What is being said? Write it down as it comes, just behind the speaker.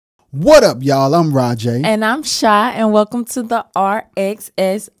What up, y'all? I'm Rajay. And I'm Shy, and welcome to the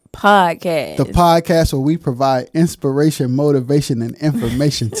RXS podcast. The podcast where we provide inspiration, motivation, and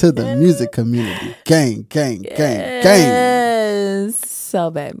information to the music community. Gang. Yes.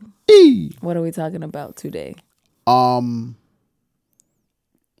 So, baby, what are we talking about today?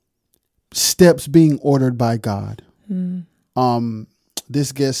 Steps being ordered by God.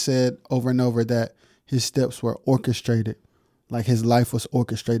 This guest said over and over that his steps were orchestrated. Like his life was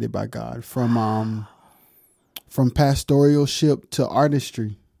orchestrated by God, from pastoralship to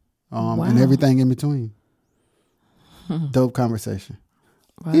artistry, and everything in between. Dope conversation.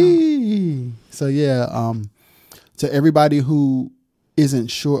 Wow. So yeah, to everybody who isn't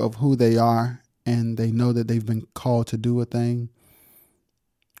sure of who they are and they know that they've been called to do a thing,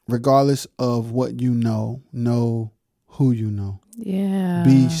 regardless of what you know who you know. Yeah.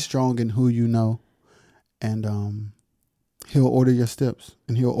 Be strong in who you know, and He'll order your steps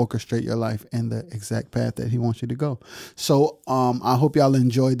and he'll orchestrate your life in the exact path that he wants you to go. So I hope y'all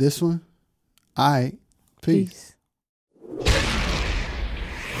enjoyed this one. All right. Peace.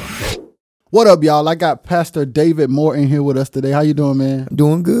 What up, y'all? I got Pastor David Moore in here with us today. How you doing, man?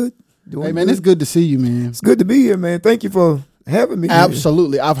 Doing good. Hey, man, it's good to see you, man. It's good to be here, man. Thank you for having me.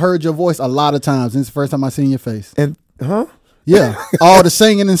 Absolutely. I've heard your voice a lot of times. It's the first time I've seen your face. And, Yeah, all the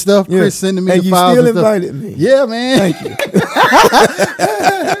singing and stuff. Yeah. Chris sending me and the files you still and stuff. invited me. Yeah, man. Thank you.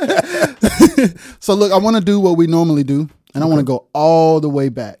 So look, I want to do what we normally do, and I want to go all the way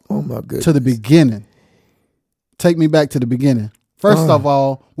back. Oh my goodness. To the beginning. Take me back to the beginning. First of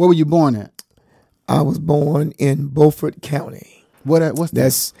all, where were you born at? I was born in Beaufort County. What's that?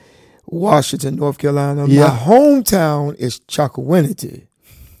 That's Washington, North Carolina. Yeah. My hometown is Chocowinity.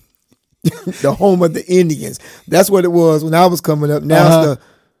 The home of the Indians. That's what it was when I was coming up. Now it's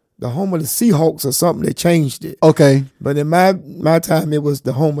the home of the Seahawks or something. They changed it. Okay. But in my time, it was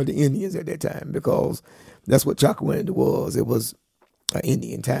the home of the Indians at that time because that's what Chocowinity was. It was an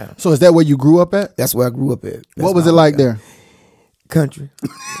Indian town. So is that where you grew up at? That's where I grew up at. What was it like there? Country.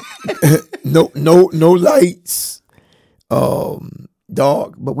 No lights.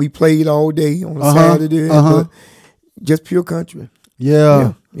 Dark. But we played all day on a Saturday. But just pure country.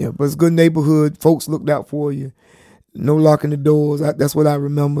 Yeah. But it's a good neighborhood. Folks looked out for you. No locking the doors. That's what I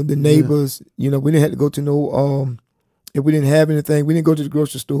remember. The neighbors, we didn't have to go to no, if we didn't have anything, we didn't go to the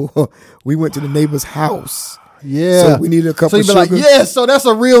grocery store. We went to the neighbor's house. Yeah. So we needed a couple of sugar. So you'd be like, so that's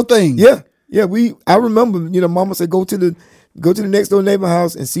a real thing. Yeah. Yeah. I remember, mama said, go to the next door neighbor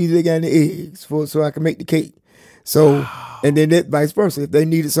house and see if they got any eggs so I can make the cake. So, and then that vice versa. If they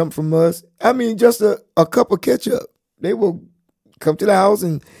needed something from us, just a cup of ketchup, they will come to the house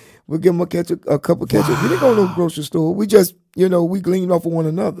and we'll give them a cup of ketchup. We didn't go to no grocery store. We just, we gleaned off of one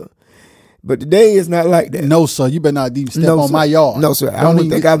another. But today it's not like that. No, sir. You better not even step on my yard. No, sir. I don't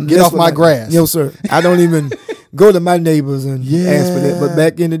don't think I'm get off my grass. No, sir. I don't even go to my neighbors and ask for that. But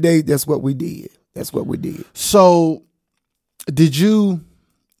back in the day, that's what we did. So did you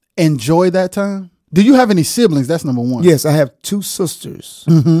enjoy that time? Do you have any siblings? That's number one. Yes, I have two sisters.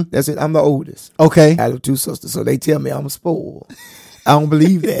 Mm-hmm. That's it. I'm the oldest. Okay. I have two sisters. So they tell me I'm spoiled. I don't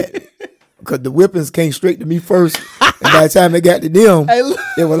believe that. Because the whippings came straight to me first. And by the time they got to them,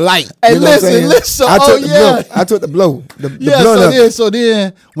 it was light. Hey, listen. I took the blow. The blunt so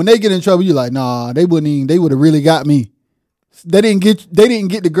then when they get in trouble, you're like, nah, they would have really got me. They didn't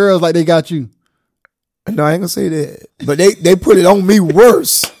get the girls like they got you. No, I ain't gonna say that. But they put it on me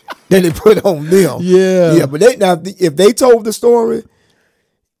worse than they put it on them. Yeah. Yeah, but if they told the story,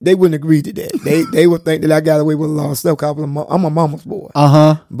 they wouldn't agree to that. They would think that I got away with a lot of stuff. I'm a mama's boy.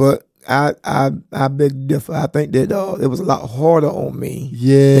 But I beg to differ. I think that it was a lot harder on me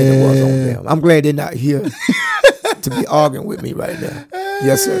than it was on them. I'm glad they're not here to be arguing with me right now.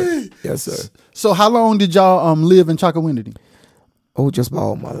 Yes, sir. So how long did y'all live in Chocowinity? Oh, just about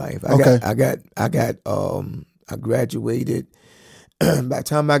all my life. I graduated. By the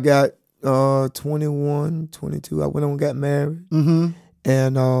time I got 21, 22, I went on and got married. Mm-hmm.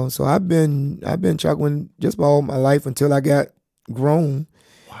 And so I've been Chocowinity just about all my life until I got grown.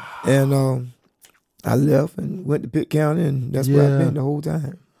 Wow. And I left and went to Pitt County, and that's where I've been the whole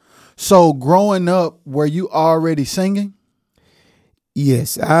time. So growing up, were you already singing?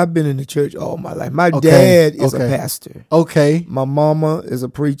 Yes, I've been in the church all my life. My dad is a pastor. Okay. My mama is a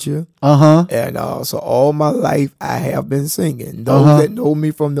preacher. And so all my life I have been singing. Those that know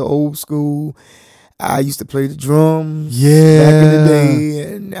me from the old school, I used to play the drums back in the day,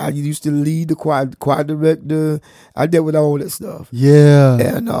 and I used to lead the choir director. I dealt with all that stuff. Yeah.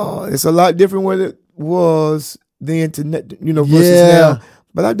 And it's a lot different what it was then to versus now.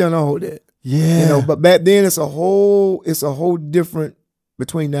 But I've done all that. Yeah. But back then it's a whole different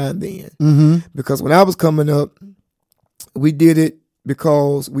between now and then. Mm-hmm. Because when I was coming up, we did it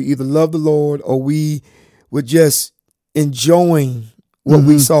because we either loved the Lord or we were just enjoying what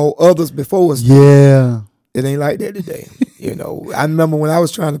we saw others before us. Yeah. It ain't like that today. I remember when I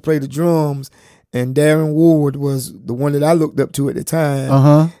was trying to play the drums, and Darren Ward was the one that I looked up to at the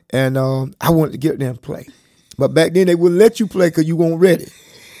time. And I wanted to get there and play. But back then they wouldn't let you play because you weren't ready.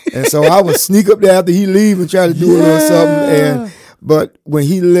 And so I would sneak up there after he leave and try to do a little something. But when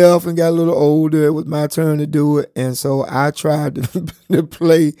he left and got a little older, it was my turn to do it. And so I tried to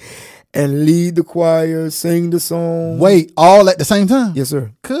play and lead the choir, sing the song. Wait, all at the same time? Yes,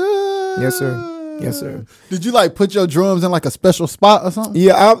 sir. Cool. Yes, sir. Yes, sir. Did you like put your drums in like a special spot or something?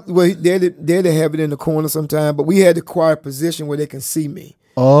 Yeah, they'd have it in the corner sometime, but we had the choir position where they can see me.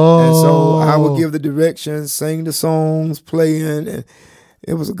 Oh. And so I would give the directions, sing the songs, playing, and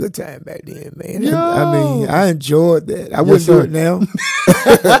it was a good time back then, man. Yo. I mean, I enjoyed that. I wouldn't do it now.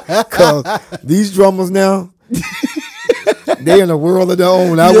 Because these drummers now, they in a world of their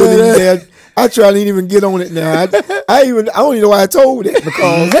own. I wouldn't even dare. I try to even get on it now. I don't even know why I told it,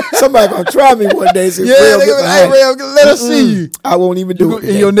 because somebody gonna try me one day. Say, hey, Rev, let us see you. I won't even do it.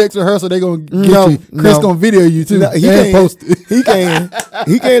 In your next rehearsal, they gonna get you. Chris gonna video you too. No, he can't post it. He can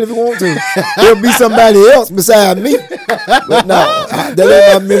if he wants to. There'll be somebody else beside me. But no, that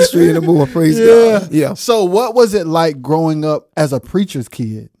ain't my ministry anymore. Praise God. Yeah. So, what was it like growing up as a preacher's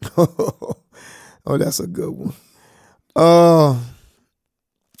kid? Oh, that's a good one.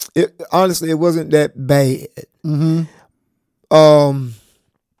 Honestly, it wasn't that bad. Mm-hmm.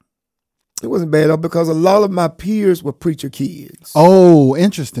 It wasn't bad at all because a lot of my peers were preacher kids. Oh,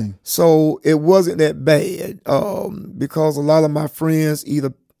 interesting. So it wasn't that bad because a lot of my friends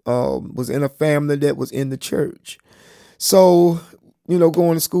either was in a family that was in the church. So,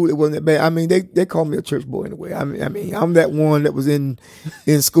 going to school, it wasn't that bad. I mean, they call me a church boy in a way. I mean, I'm that one that was in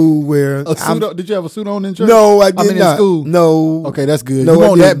school where did you have a suit on in church? No, I did not. In school? No. Okay, that's good. No, you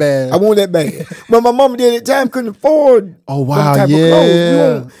want that bad. I want that bad. But my mama did at the time couldn't afford them type of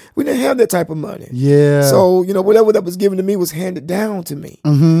clothes. We didn't have that type of money. Yeah. So, whatever that was given to me was handed down to me.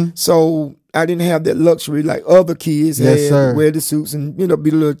 Mm-hmm. So I didn't have that luxury like other kids had to wear the suits and, be a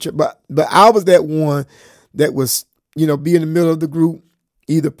little, but I was that one that was, be in the middle of the group,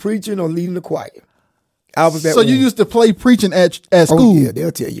 either preaching or leading the choir. I was that. So you used to play preaching at school? Oh, yeah,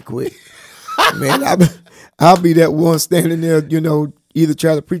 they'll tell you quick. Man, I'll be that one standing there, either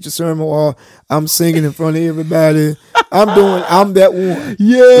try to preach a sermon or I'm singing in front of everybody. I'm that one.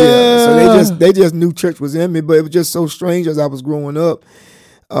 Yeah. So they just knew church was in me, but it was just so strange as I was growing up,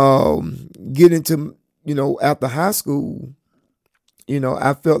 getting to, after high school,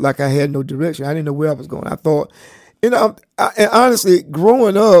 I felt like I had no direction. I didn't know where I was going. I thought, and honestly,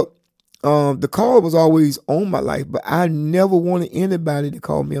 growing up, the call was always on my life, but I never wanted anybody to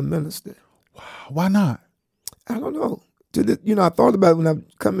call me a minister. Wow. Why not? I don't know. I thought about it when I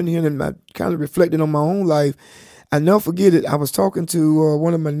come in here and I kind of reflected on my own life. I never forget it. I was talking to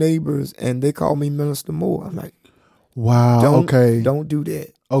one of my neighbors and they called me Minister Moore. I'm like, wow, don't do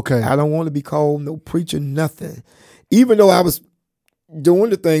that. Okay. I don't want to be called no preacher, nothing. Even though I was doing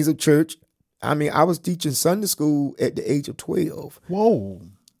the things of church, I mean, I was teaching Sunday school at the age of 12. Whoa.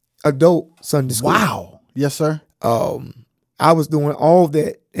 Adult Sunday school. Wow. Yes, sir. I was doing all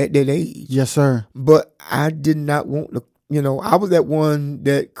that at that age. Yes, sir. But I did not want to, I was that one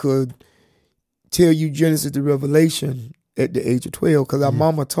that could tell you Genesis to Revelation at the age of 12 because our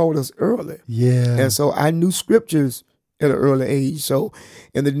mama taught us early. Yeah. And so I knew scriptures at an early age. So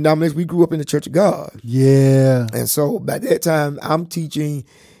in the denomination, we grew up in the Church of God. Yeah. And so by that time, I'm teaching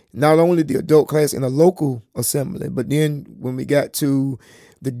not only the adult class in a local assembly, but then when we got to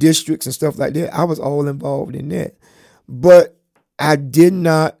the districts and stuff like that, I was all involved in that. But I did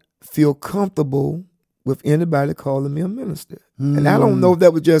not feel comfortable with anybody calling me a minister. And I don't know if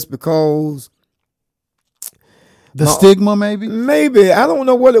that was just because the stigma, maybe? Maybe. I don't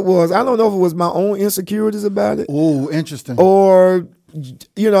know what it was. I don't know if it was my own insecurities about it. Oh, interesting. Or,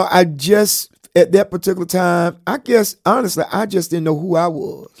 I just, at that particular time, I guess, honestly, I just didn't know who I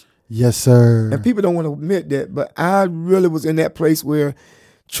was. Yes, sir. And people don't want to admit that, but I really was in that place where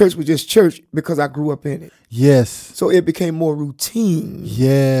church was just church because I grew up in it. Yes. So it became more routine.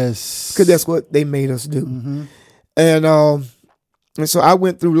 Yes. Because that's what they made us do. Mm-hmm. And so I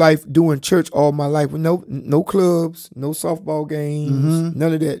went through life doing church all my life with no clubs, no softball games,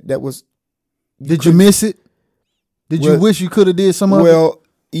 none of that. That was. Did you miss it? Did you wish you could have did some of it? Well,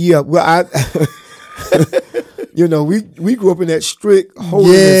 yeah. Well, I. We grew up in that strict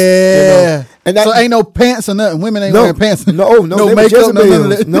holiness. Yeah. And so ain't no pants or nothing. Women ain't wearing pants. No makeup, no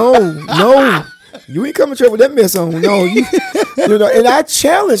none of that. No. You ain't coming to church with that mess on. No, and I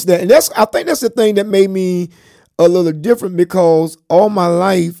challenged that. And I think that's the thing that made me a little different, because all my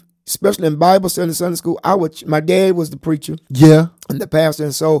life, especially in Bible study and Sunday school, my dad was the preacher. Yeah. And the pastor.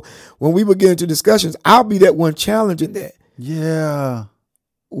 And so when we would get into discussions, I'll be that one challenging that. Yeah.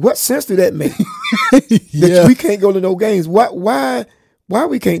 What sense do that make? That we can't go to no games. Why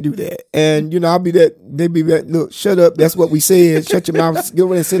we can't do that? And I'll be that. They be that. Look, shut up. That's what we said. Shut your mouth. Get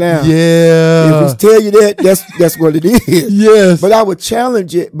over and sit down. Yeah. If we tell you that, that's what it is. Yes. But I would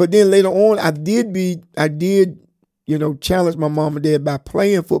challenge it. But then later on, I did challenge my mom and dad by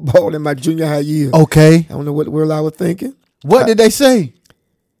playing football in my junior high year. Okay. I don't know what the world I was thinking. What did they say?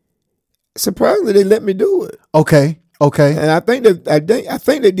 Surprisingly, they let me do it. Okay. And I think they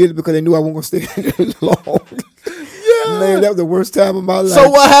did it because they knew I wasn't gonna stay there long. Yeah. Man, that was the worst time of my life. So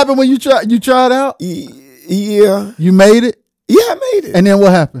what happened when you tried out? Yeah. You made it? Yeah, I made it. And then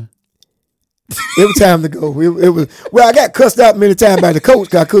what happened? It was time to go. I got cussed out many times by the coach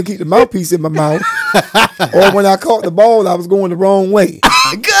because I couldn't keep the mouthpiece in my mouth. Or when I caught the ball, I was going the wrong way.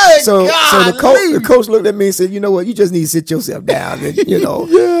 Good. So the coach looked at me and said, "You know what? You just need to sit yourself down." And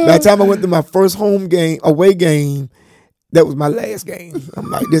by the time I went to my first away game, that was my last game. I'm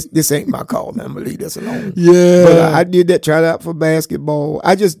like, this ain't my call, man. I'm gonna leave this alone. Yeah. But I did that, tried out for basketball.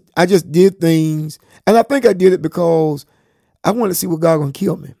 I just did things, and I think I did it because I wanted to see what God gonna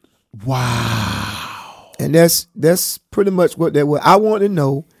kill me. Wow. And that's pretty much what that was. I wanted to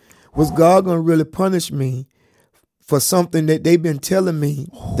know, was God gonna really punish me for something that they've been telling me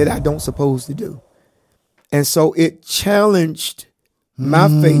that I don't supposed to do? And so it challenged my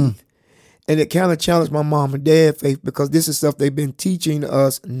faith. And it kind of challenged my mom and dad faith, because this is stuff they've been teaching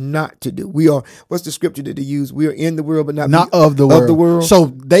us not to do. What's the scripture that they use? We are in the world, but not of the world. So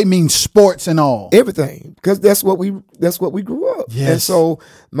they mean sports and all. Everything. Because that's what we grew up. Yes. And so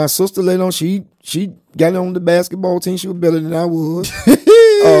my sister later on, she got on the basketball team. She was better than I was.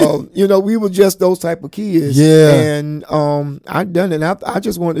 We were just those type of kids. Yeah. And I done it. I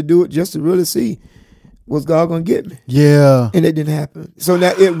just wanted to do it just to really see, was God gonna get me? Yeah. And it didn't happen. So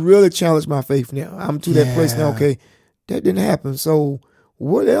now it really challenged my faith now. I'm to that place now, okay, that didn't happen. So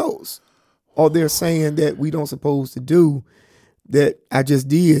what else are they saying that we don't supposed to do that I just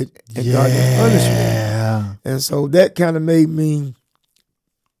did, and God didn't punish me? And so that kind of made me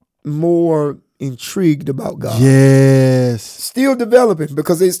more intrigued about God. Yes. Still developing,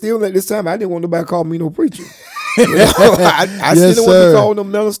 because they still at this time, I didn't want nobody to call me no preacher. I still didn't want to call no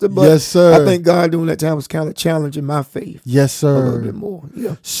minister, but yes, sir. I think God during that time was kind of challenging my faith. Yes, sir. A little bit more.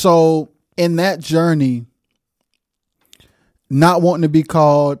 Yeah. So in that journey, not wanting to be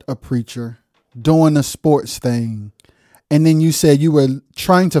called a preacher, doing the sports thing, and then you said you were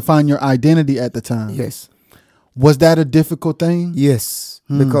trying to find your identity at the time. Yes. Was that a difficult thing? Yes,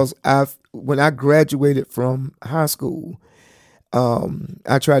 because when I graduated from high school,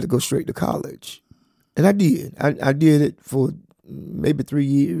 I tried to go straight to college. And I did. I did it for maybe 3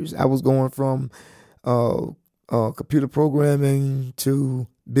 years. I was going from computer programming to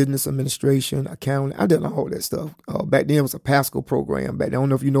business administration, accounting. I did all that stuff. Back then it was a Pascal program. Back then, I don't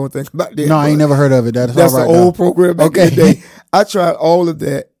know if you know anything about that. No, I ain't never heard of it. That's all right, the old program back in the day. I tried all of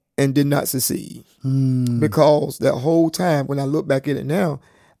that and did not succeed. Because that whole time, when I look back at it now,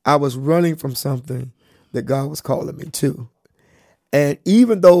 I was running from something that God was calling me to. And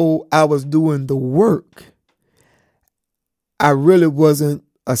even though I was doing the work, I really wasn't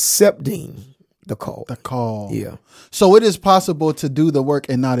accepting the call. The call. Yeah. So it is possible to do the work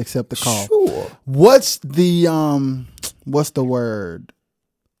and not accept the call. Sure. What's the word?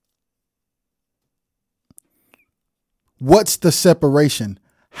 What's the separation?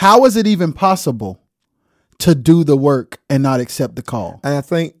 How is it even possible to do the work and not accept the call? And I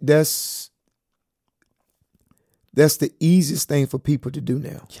think that's the easiest thing for people to do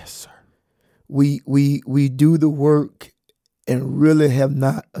now. Yes, sir. We do the work and really have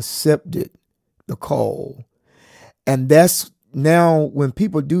not accepted the call. And that's now, when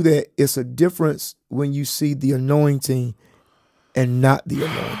people do that, it's a difference when you see the anointing and not the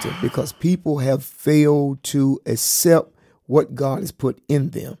anointing, because people have failed to accept what God has put in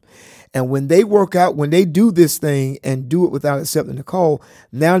them. And when they when they do this thing and do it without accepting the call,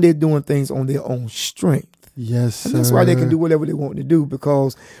 now they're doing things on their own strength. Yes, sir. And that's why they can do whatever they want to do,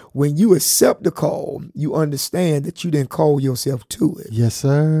 because when you accept the call, you understand that you didn't call yourself to it. Yes,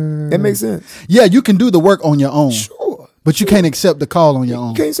 sir. That makes sense. Yeah, you can do the work on your own. Sure. But you can't accept the call on your own.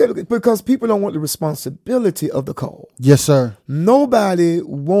 You can't say it because people don't want the responsibility of the call. Yes, sir. Nobody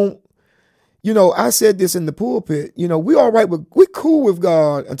won't. I said this in the pulpit. We all right we're cool with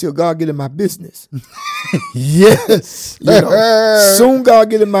God until God get in my business. Yes. Soon God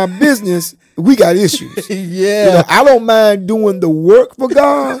get in my business, we got issues. Yeah. I don't mind doing the work for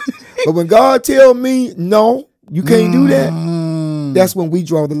God, but when God tell me, no, you can't do that, that's when we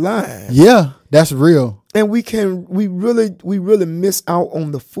draw the line. Yeah, that's real. And we really miss out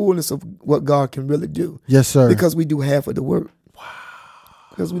on the fullness of what God can really do. Yes, sir. Because we do half of the work. Wow.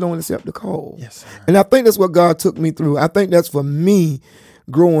 Because we don't accept the call. Yes, sir. And I think that's what God took me through. I think that's for me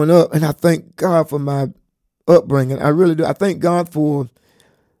growing up. And I thank God for my upbringing. I really do. I thank God for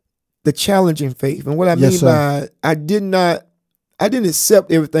the challenging faith. And what I mean by I didn't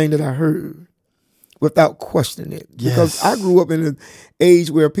accept everything that I heard without questioning it. Because I grew up in an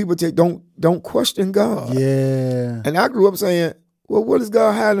age where people don't question God. Yeah. And I grew up saying, well, what is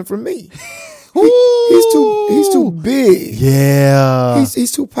God hiding from me? He's too big. Yeah.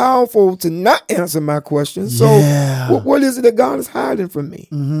 He's too powerful to not answer my questions. So what is it that God is hiding from me?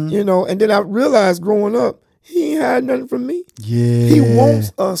 Mm-hmm. And then I realized growing up, he ain't hiding nothing from me. Yeah. He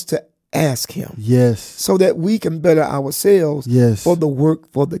wants us to ask him. Yes. So that we can better ourselves for the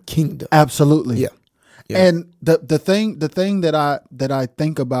work for the kingdom. Absolutely. Yeah. And the thing that I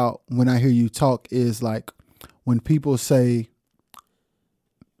think about when I hear you talk is like when people say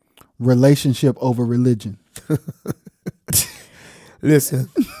relationship over religion. Listen,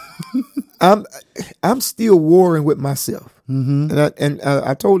 I'm still warring with myself. Mm-hmm. And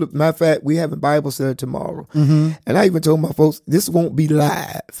I told them, matter of fact, we have a Bible study tomorrow. Mm-hmm. And I even told my folks, this won't be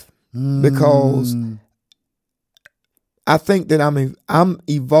live because I think that I'm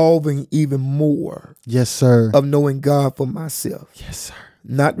evolving even more. Yes, sir. Of knowing God for myself. Yes, sir.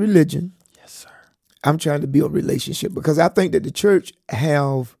 Not religion. Yes, sir. I'm trying to build a relationship because I think that the church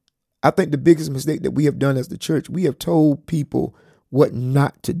I think the biggest mistake that we have done as the church, we have told people what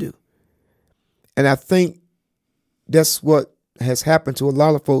not to do. And I think that's what has happened to a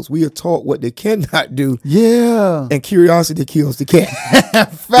lot of folks. We are taught what they cannot do. Yeah. And curiosity kills the cat.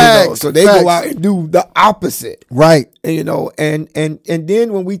 Facts. So they go out and do the opposite. Right. And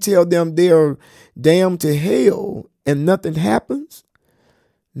then when we tell them they are damned to hell and nothing happens,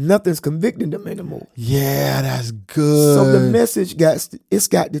 nothing's convicting them anymore. Yeah, that's good. So the message got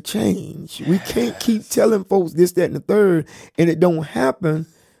to change. We can't keep telling folks this, that, and the third, and it don't happen.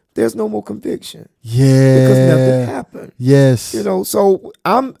 There's no more conviction. Yeah. Because nothing happened. Yes. So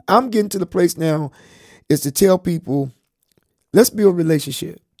I'm getting to the place now is to tell people, let's build a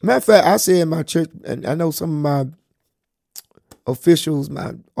relationship. Matter of fact, I say in my church, and I know some of my officials,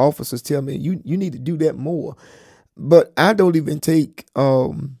 my officers tell me, you need to do that more. But I don't even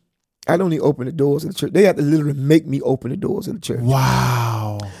open the doors of the church. They have to literally make me open the doors of the church.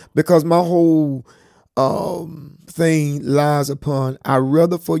 Wow. Because my whole thing lies upon, I'd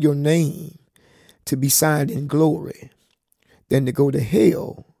rather for your name to be signed in glory than to go to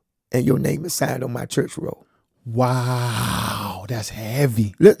hell and your name is signed on my church roll. Wow, that's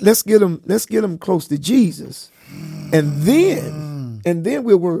heavy. Let's get them close to Jesus, and then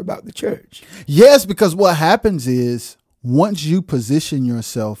we'll worry about the church. Yes, because what happens is once you position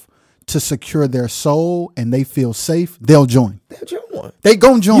yourself to secure their soul and they feel safe, they'll join. They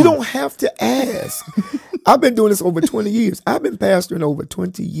gonna join. You don't have to ask. I've been doing this over 20 years. I've been pastoring over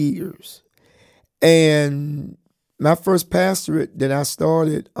 20 years. And my first pastorate that I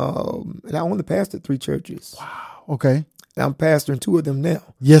started, and I only pastored 3 churches. Wow. Okay. And I'm pastoring 2 of them now.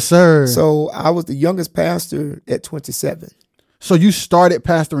 Yes, sir. So I was the youngest pastor at 27. So you started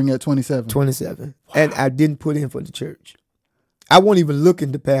pastoring at 27? 27. Wow. And I didn't put in for the church. I won't even look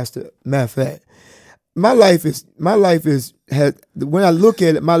into pastor. Matter of fact, when I look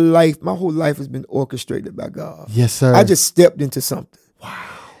at it, my whole life has been orchestrated by God. Yes, sir. I just stepped into something. Wow.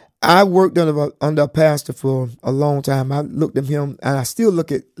 I worked under a pastor for a long time. I looked at him, and I still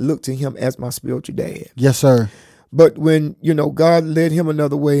look to him as my spiritual dad. Yes, sir. But when, God led him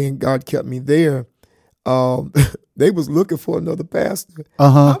another way and God kept me there, they was looking for another pastor.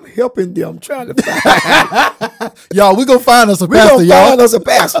 I'm helping them trying to find. Y'all, we gonna find us a pastor, We gonna find us a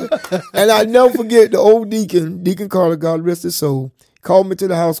pastor. And I never forget the old Deacon Carter, God rest his soul, called me to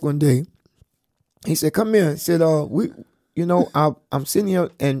the house one day. He said, come in. He said, I'm sitting here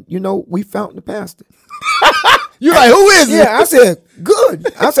and, we found the pastor. You're like, who is it? Yeah, I said,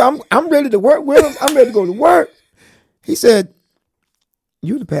 good. I said, I'm ready to work with him. I'm ready to go to work. He said,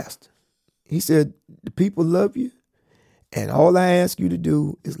 you the pastor. He said, the people love you, and all I ask you to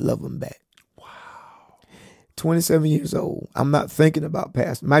do is love them back. Wow. 27 years old. I'm not thinking about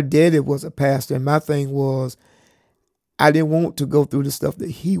pastor. My daddy was a pastor, and my thing was I didn't want to go through the stuff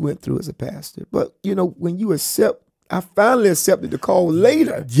that he went through as a pastor. But, when you I finally accepted the call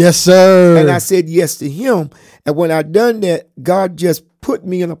later. Yes, sir. And I said yes to him. And when I done that, God just put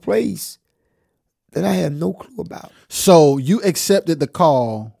me in a place that I had no clue about. So you accepted the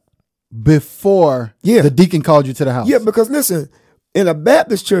call before Yeah. the deacon called you to the house. Yeah, because listen, in a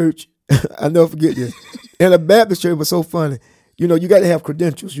Baptist church, I never forget this. In a Baptist church, it was so funny. You know, you got to have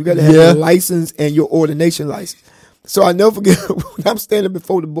credentials. You got to have your license and your ordination license. So I never forget when I'm standing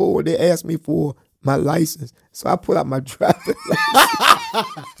before the board, they asked me for my license. So I put out my driving license.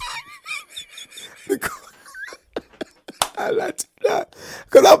 Because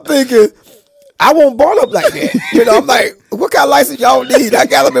I'm thinking, I won't brought up like that. You know, I'm like, what kind of license y'all need? I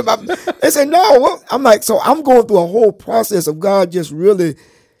got them in my. They said, no. What? I'm like, so I'm going through a whole process of God just really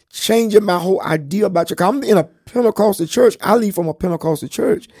changing my whole idea about church. I'm in a Pentecostal church. I leave from a Pentecostal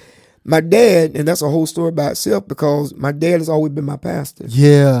church. My dad, and that's a whole story by itself because my dad has always been my pastor.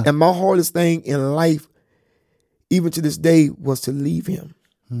 Yeah. And my hardest thing in life, even to this day, was to leave him.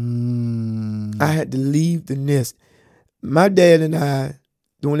 I had to leave the nest. My dad and I,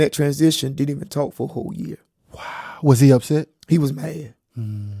 during that transition, didn't even talk for a whole year. Wow. Was he upset? He was mad.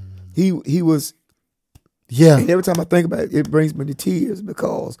 He was. Yeah. And every time I think about it, it brings me to tears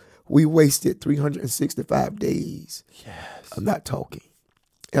because we wasted 365 days of not talking.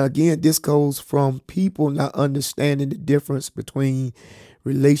 And again, this goes from people not understanding the difference between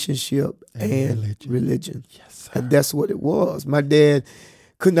relationship and religion. Yes, sir. And that's what it was. My dad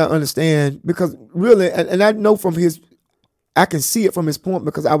could not understand because really, and I know from I can see it from his point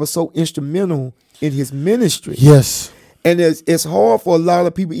because I was so instrumental in his ministry. Yes. And it's hard for a lot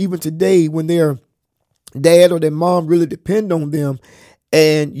of people, even today, when their dad or their mom really depend on them,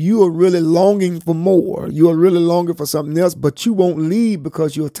 and you are really longing for more. You are really longing for something else, but you won't leave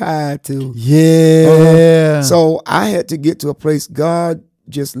because you're tied to. Yeah. So I had to get to a place, God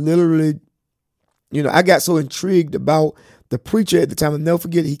just literally, you know, I got so intrigued about the preacher at the time. I'll never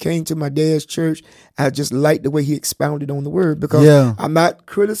forget, he came to my dad's church. I just liked the way he expounded on the word because I'm not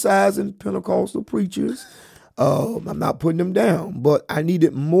criticizing Pentecostal preachers. I'm not putting them down, but I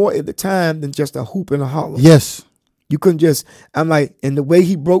needed more at the time than just a hoop and a holler. Yes. You couldn't just, I'm like, and the way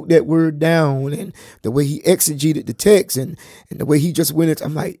he broke that word down and the way he exegeted the text and the way he just went into,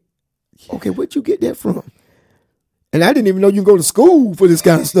 I'm like, okay, where'd you get that from? And I didn't even know you can go to school for this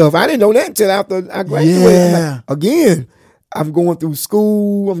kind of stuff. I didn't know that until after I graduated. Yeah. Like, again, I'm going through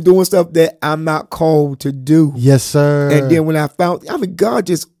school. I'm doing stuff that I'm not called to do. Yes, sir. And then when I found, I mean, God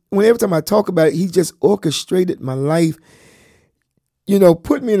just, every time I talk about it, he just orchestrated my life, you know,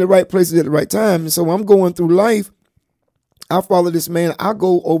 put me in the right places at the right time. And so I'm going through life. I follow this man. I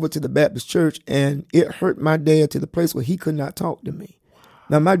go over to the Baptist church, and it hurt my dad to the place where he could not talk to me.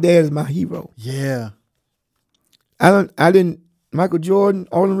 Now, my dad is my hero. Yeah. I didn't, Michael Jordan,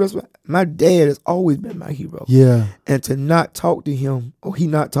 all the rest of it, my dad has always been my hero. Yeah. And to not talk to him, or he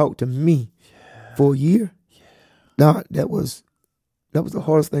not talk to me for a year, nah, that was the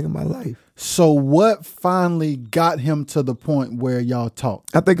hardest thing in my life. So what finally got him to the point where y'all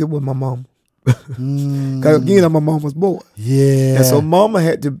talked? I think it was my mom. Because again, I'm my mama's boy. Yeah. And so mama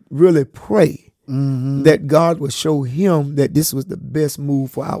had to really pray that God would show him that this was the best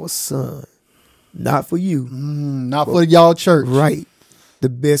move for our son. Not for you. Not for y'all church. Right. The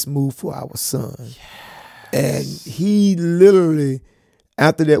best move for our son. Yes. And he literally,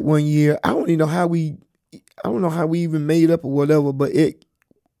 after that 1 year, I don't know how we even made up or whatever, but it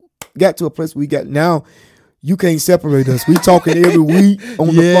got to a place we got now. You can't separate us. We talking every week on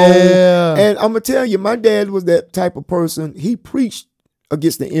the phone. And I'm going to tell you, my dad was that type of person. He preached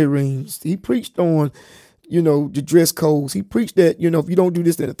against the earrings. He preached on, you know, the dress codes. He preached that, you know, if you don't do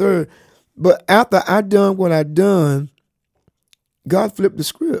this, then the third. But after I done what I done, God flipped the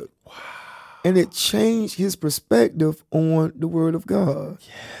script. Wow. And it changed his perspective on the word of God.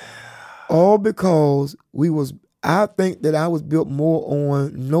 Yeah. All because I think that I was built more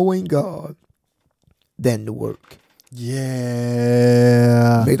on knowing God than the work.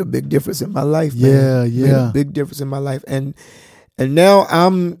 Yeah. Made a big difference in my life, man. Made a big difference in my life. And now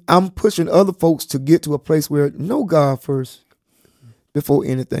I'm pushing other folks to get to a place where know God first before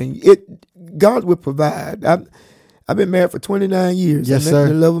anything. God will provide. I've been married for 29 years. Yes, I met sir.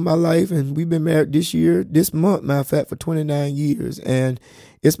 the love of my life, and we've been married this month, matter of fact, for 29 years. And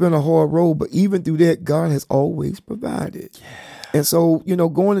it's been a hard road, but even through that, God has always provided. Yeah. And so, you know,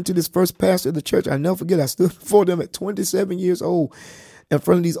 going into this first pastor of the church, I never forget, I stood before them at 27 years old in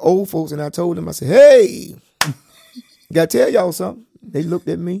front of these old folks, and I told them, I said, hey, got to tell y'all something. They looked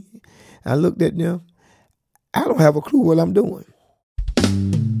at me. I looked at them. I don't have a clue what I'm doing.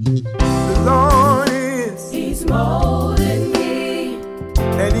 The Lord He's molding me,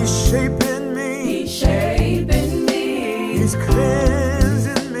 and He's shaping me. He's shaping me, He's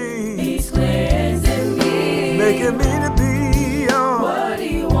cleansing me. He's cleansing me, Making me to be what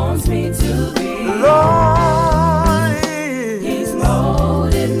He wants me to be.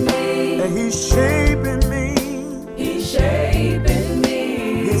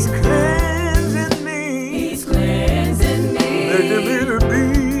 He's cleansing me. He's cleansing me. Making me to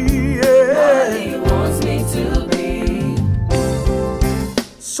be, What he wants me to be.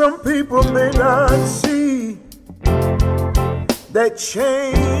 Some people may not see that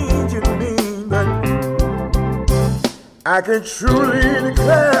change in me, but I can truly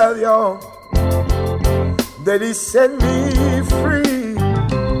declare, y'all, that he set me free.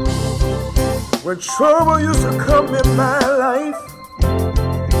 When trouble used to come in my life,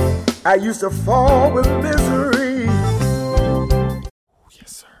 I used to fall with misery.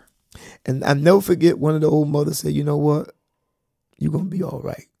 Yes, sir. And I never forget one of the old mothers said, you know what? You're going to be all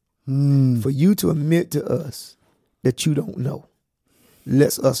right. For you to admit to us that you don't know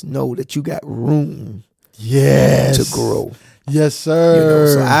lets us know that you got room to grow. Yes, sir. You know,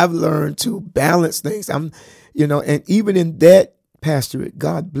 so I've learned to balance things. And even in that pastorate,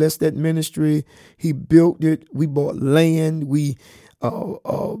 God blessed that ministry. He built it. We bought land. We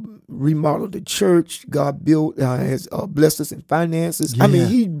remodeled the church. God has blessed us in finances. Yeah. I mean,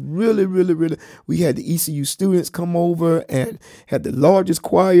 he really, we had the ECU students come over and had the largest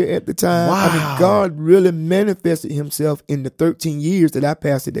choir at the time. Wow. I mean, God really manifested himself in the 13 years that I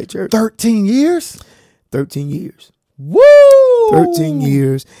pastored that church. 13 years? 13 years. Woo! 13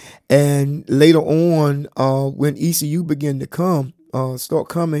 years. And later on, when ECU began to start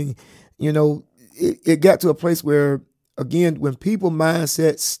coming, you know, it got to a place where, again, when people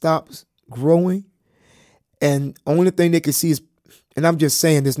mindset stops growing and only thing they can see is, and I'm just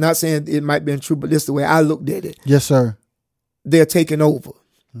saying this, not saying it might be true, but this is the way I looked at it. Yes, sir. They're taking over.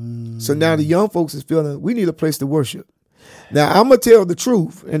 So now the young folks is feeling we need a place to worship. Now I'm going to tell the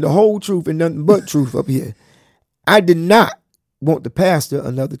truth and the whole truth and nothing but truth up here. I did not want to pastor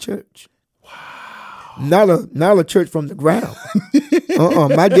another church. Wow. Not a church from the ground.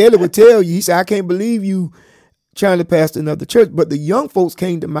 My daddy would tell you, he said, I can't believe you trying to pastor another church. But the young folks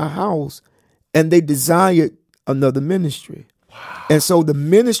came to my house and they desired another ministry. Wow. And so the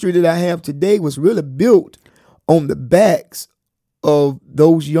ministry that I have today was really built on the backs of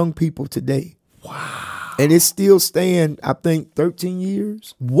those young people today. Wow. And it's still staying, I think, 13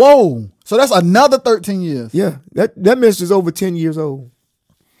 years. Whoa. So that's another 13 years. Yeah. That ministry is over 10 years old.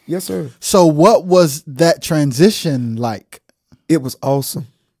 Yes, sir. So what was that transition like? It was awesome.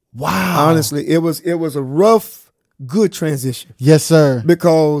 Wow. Honestly, it was a rough, good transition. Yes, sir.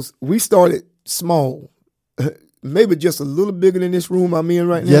 Because we started small, maybe just a little bigger than this room I'm in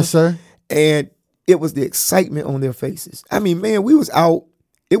right now. Yes, sir. And it was the excitement on their faces. I mean, man, we was out.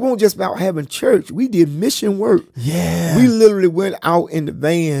 It wasn't just about having church. We did mission work. Yeah. We literally went out in the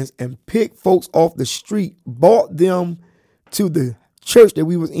vans and picked folks off the street, brought them to the church that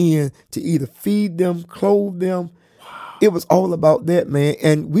we was in to either feed them, clothe them. Wow. It was all about that, man.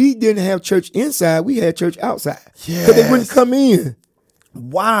 And we didn't have church inside. We had church outside. Yes. Because they wouldn't come in.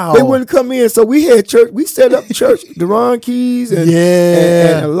 Wow. They wouldn't come in. So we had church. We set up church. Deron Keys and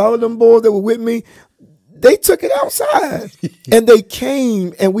a lot of them boys that were with me, they took it outside and they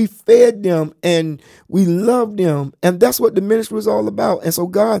came and we fed them and we loved them. And that's what the ministry was all about. And so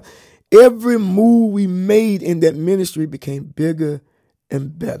God, every move we made in that ministry became bigger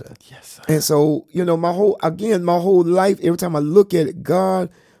and better. Yes, sir. And so, you know, my whole life, every time I look at it, God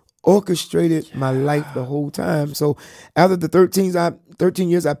orchestrated my life the whole time. So after the 13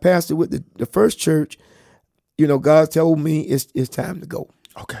 years I pastored with the first church, you know, God told me it's time to go.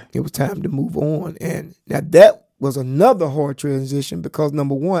 Okay. It was time to move on. And now that was another hard transition because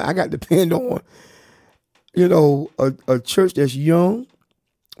number one, I got to depend on, you know, a church that's young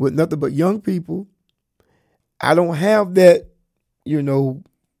with nothing but young people. I don't have that, you know,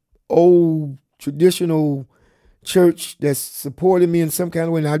 old traditional church that's supported me in some kind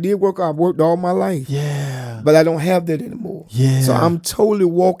of way. And I worked all my life. Yeah. But I don't have that anymore. Yeah. So I'm totally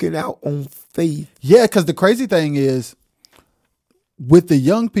walking out on faith. Yeah, because the crazy thing is, with the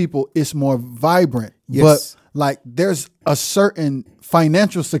young people, it's more vibrant. Yes. But like there's a certain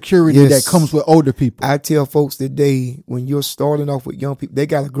financial security that comes with older people. I tell folks today, when you're starting off with young people, they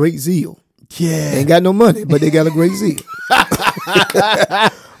got a great zeal. Yeah. They ain't got no money, but they got a great zeal.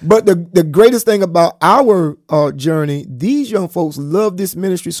 But the greatest thing about our journey, these young folks love this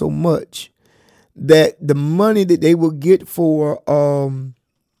ministry so much that the money that they will get for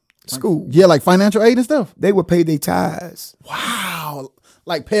school. Yeah, like financial aid and stuff. They would pay their tithes. Wow.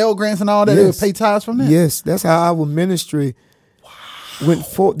 Like Pell Grants and all that, they would pay tithes from that? Yes, that's how our ministry went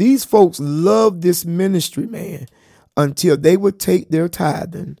forth. These folks love this ministry, man, until they would take their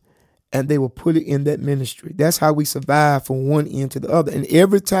tithing and they would put it in that ministry. That's how we survive from one end to the other. And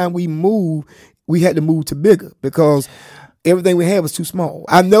every time we move, we had to move to bigger because everything we had was too small.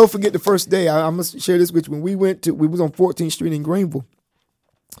 I'll never forget the first day. I must share this with you. When we was on 14th Street in Greenville,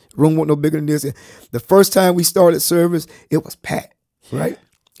 Room wasn't no bigger than this. And the first time we started service, it was packed, right?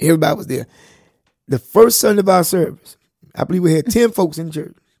 Everybody was there. The first Sunday of our service, I believe we had 10 folks in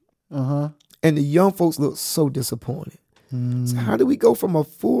church. Uh-huh. And the young folks looked so disappointed. So how do we go from a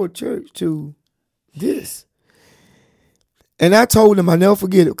full church to this? And I told them I never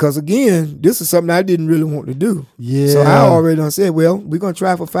forget it, because again, this is something I didn't really want to do. Yeah. So I already done said, well, we're gonna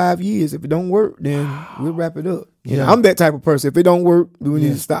try for 5 years. If it don't work, then we'll wrap it up. You know, I'm that type of person. If it don't work, we need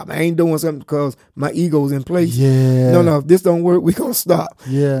to stop. I ain't doing something because my ego's in place. Yeah. No, if this don't work, we gonna stop.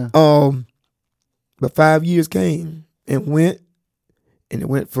 Yeah. But 5 years came and went, and it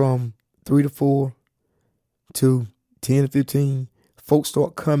went from 3 to 4 to 10 to 15. Folks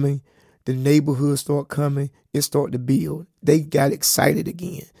start coming. The neighborhood start coming. It started to build. They got excited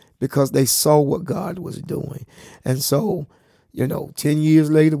again because they saw what God was doing. And so, 10 years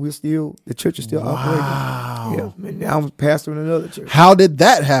later, the church is still operating. Yeah, and now I'm pastoring another church. How did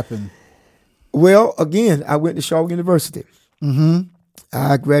that happen? Well, again, I went to Shaw University. Mm-hmm.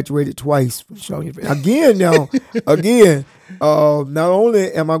 I graduated twice from Shaw University. Not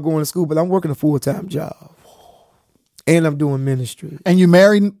only am I going to school, but I'm working a full-time job. And I'm doing ministry. And you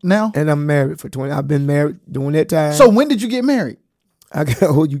married now? And I'm married for 20. I've been married during that time. So when did you get married?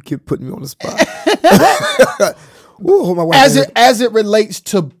 You keep putting me on the spot. Ooh, hold my wife as it relates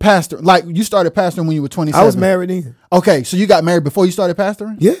to pastor, like you started pastoring when you were 27. I was married then. Okay, so you got married before you started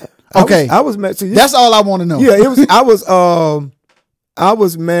pastoring? Yeah. Okay. I was married. That's all I want to know. Yeah, it was. I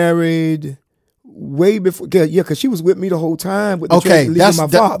was married way before. Yeah, because she was with me the whole time with the church, leaving my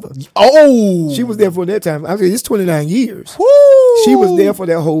father. Oh, she was there for that time. I mean, it's 29 years. Woo. She was there for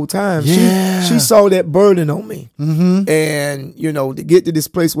that whole time. Yeah. She saw that burden on me, mm-hmm. and to get to this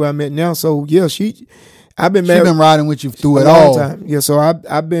place where I'm at now. So yeah, I've been married. She's been riding with you through it all. all. Time. Yeah, so I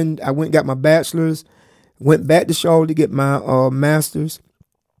went and got my bachelor's, went back to Shaw to get my master's.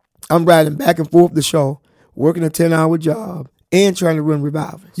 I'm riding back and forth to Shaw, working a 10-hour job and trying to run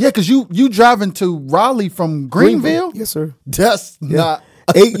revivals. Yeah, because you driving to Raleigh from Greenville? Yes, sir. That's not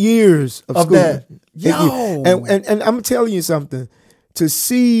 8 years of school. That. Yo. And I'm telling you something, to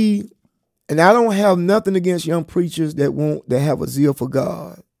see, and I don't have nothing against young preachers that have a zeal for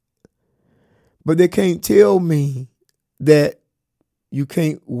God. But they can't tell me that you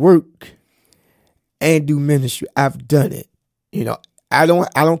can't work and do ministry. I've done it. I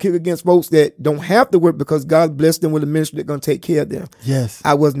don't kick against folks that don't have to work because God blessed them with a ministry that's going to take care of them. Yes.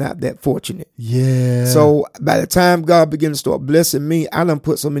 I was not that fortunate. Yeah. So by the time God began to start blessing me, I done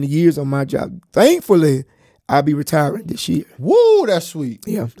put so many years on my job. Thankfully, I'll be retiring this year. Woo, that's sweet.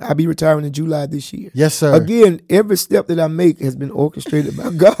 Yeah, I'll be retiring in July this year. Yes, sir. Again, every step that I make has been orchestrated by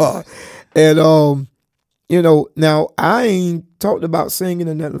God. And, now I ain't talked about singing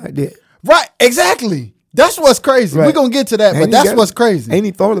or nothing like that. Right, exactly. That's what's crazy. Right. We're going to get to that, but that's what's crazy. I ain't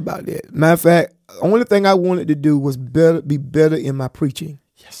even thought about that. Matter of fact, the only thing I wanted to do was be better in my preaching.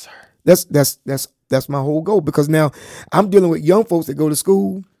 Yes, sir. That's my whole goal, because now I'm dealing with young folks that go to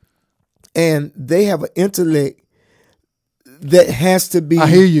school and they have an intellect that has to be. I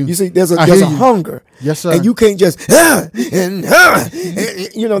hear you. You see, there's a hunger. Yes, sir. And you can't just, and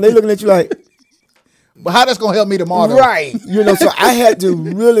they looking at you like, but how that's going to help me tomorrow? Right. So I had to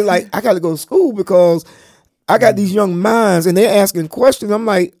really I got to go to school because I got these young minds and they're asking questions. I'm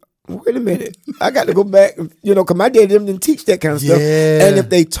like, wait a minute. I got to go back, because my dad didn't teach that kind of stuff. And if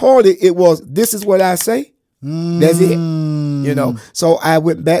they taught it, it was, this is what I say. That's it. So I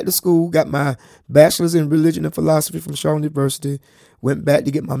went back to school, got my bachelor's in religion and philosophy from Shaw University, went back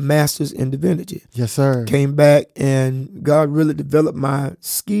to get my master's in divinity. Yes, sir. Came back and God really developed my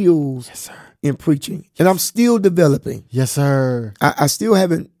skills. Yes, sir. In preaching. And I'm still developing. Yes, sir. I still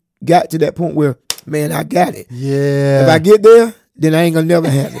haven't got to that point where, man, I got it. Yeah. If I get there, then I ain't gonna never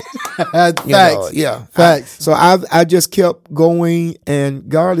have it. Facts. Facts. So I just kept going, and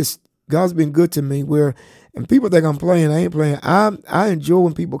God's been good to me. And people think I'm playing, I ain't playing. I enjoy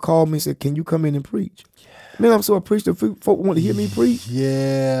when people call me and say, "Can you come in and preach?" Man, I'm so appreciative. Folk want to hear me preach.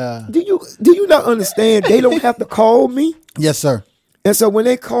 Yeah. Do you not understand? They don't have to call me. Yes, sir. And so when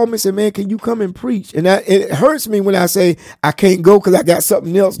they call me and say, "Man, can you come and preach?" And it hurts me when I say I can't go because I got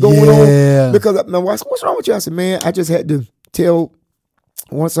something else going on. Because my wife, what's wrong with you? I said, "Man, I just had to tell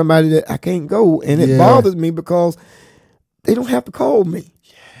somebody that I can't go," and it bothers me because they don't have to call me.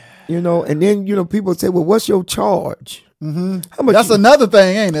 And then people say, "Well, what's your charge?" Mm-hmm. How much? That's another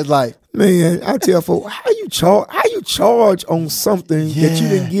thing, ain't it? Like, man, I tell folks, how you charge on something that you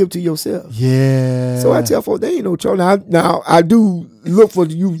didn't give to yourself? Yeah. So I tell folks, there ain't no charge. Now I do look for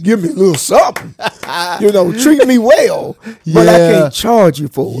you to give me a little something. Treat me well, but I can't charge you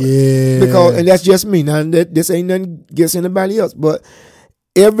for it. Yeah. And that's just me. Now this ain't nothing against anybody else, but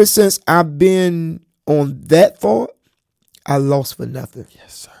ever since I've been on that thought, I lost for nothing.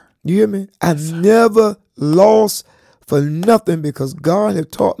 Yes, sir. You hear me? I never lost for nothing because God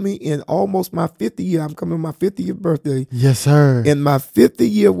had taught me in almost my 50th year. I'm coming on my 50th birthday. Yes, sir. In my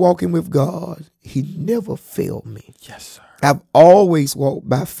 50th year walking with God, he never failed me. Yes, sir. I've always walked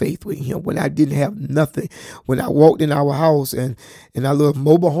by faith with him when I didn't have nothing. When I walked in our house and our little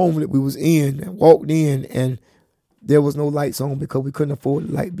mobile home that we was in and walked in and there was no lights on because we couldn't afford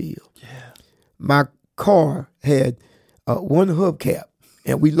the light bill. Yeah. My car had one hubcap,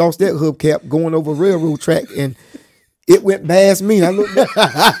 and we lost that hubcap going over a railroad track, and it went past me. I looked back.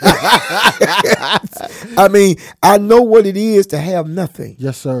 I mean, I know what it is to have nothing.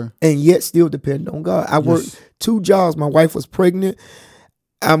 Yes, sir. And yet still depend on God. I worked 2 jobs. My wife was pregnant.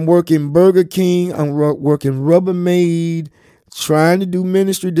 I'm working Burger King. I'm working Rubbermaid, trying to do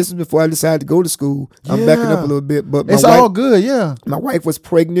ministry. This is before I decided to go to school. I'm backing up a little bit, but it's all good. Yeah. My wife was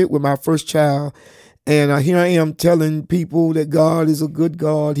pregnant with my first child. And here I am telling people that God is a good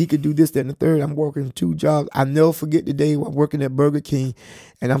God. He could do this, that, and the third. I'm working 2 jobs. I never forget the day I'm working at Burger King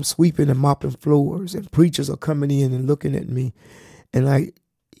and I'm sweeping and mopping floors and preachers are coming in and looking at me. And like,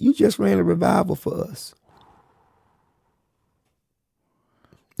 you just ran a revival for us.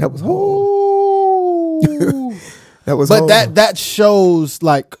 That was hard. That was hard. But that shows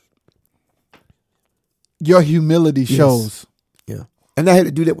like your humility shows. Yeah. And I had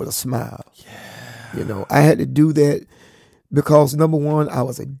to do that with a smile. Yeah. You know, I had to do that because number one, I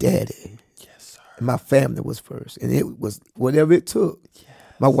was a daddy. Yes, sir. And my family was first. And it was whatever it took. Yes.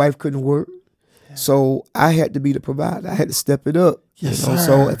 My wife couldn't work. Yeah. So I had to be the provider. I had to step it up. Yes, you know? sir.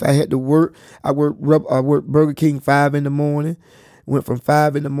 So if I had to work, I worked Burger King 5 in the morning. Went from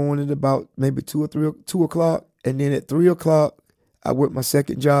 5 in the morning to about maybe 2 o'clock. And then at 3 o'clock, I worked my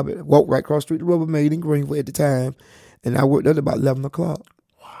second job. Walked right across the street to Rubbermaid in Greenville at the time. And I worked at about 11 o'clock.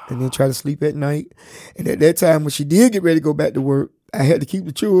 And then try to sleep at night. And at that time, when she did get ready to go back to work, I had to keep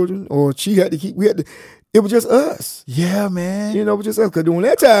the children, or she had to keep. It was just us. Yeah, man. You know, it was just us. Because during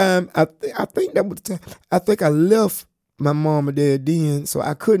that time, I think that was the time. I think I left my mom and dad then, so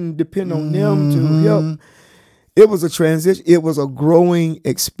I couldn't depend on them to help. It was a transition. It was a growing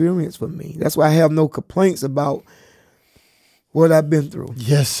experience for me. That's why I have no complaints about what I've been through.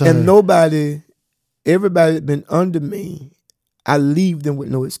 Yes, sir. And everybody that's been under me, I leave them with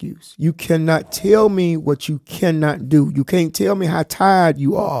no excuse. You cannot tell me what you cannot do. You can't tell me how tired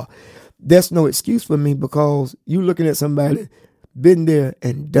you are. That's no excuse for me because you looking at somebody been there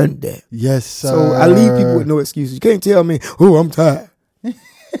and done that. Yes, sir. So I leave people with no excuses. You can't tell me, oh, I'm tired. Who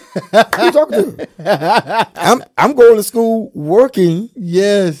you talking to? I'm going to school, working,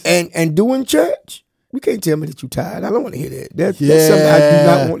 yes, and doing church. You can't tell me that you're tired. I don't want to hear that. That's something I do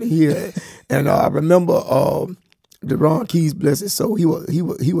not want to hear. And I remember the Ron Keys, bless his soul, he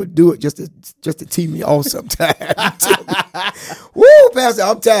would do it just to tee me off sometimes. Woo, Pastor,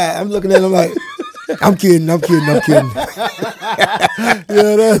 I'm tired. I'm looking at him like, I'm kidding. Yeah,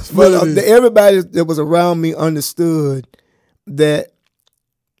 that's funny. But everybody that was around me understood that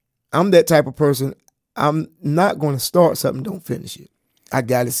I'm that type of person. I'm not going to start something, don't finish it. I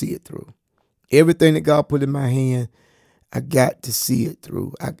got to see it through. Everything that God put in my hand, I got to see it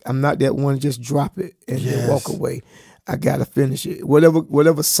through. I'm not that one to just drop it and then walk away. I got to finish it.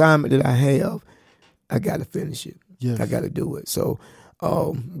 Whatever assignment that I have, I got to finish it. Yes. I got to do it. So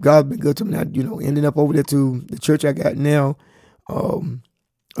God's been good to me. Now, ending up over there to the church I got now,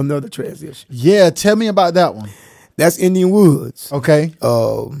 another transition. Yeah, tell me about that one. That's Indian Woods. Okay.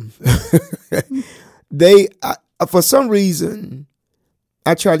 For some reason,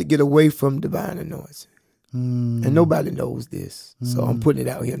 I tried to get away from divine anointing. And nobody knows this. So I'm putting it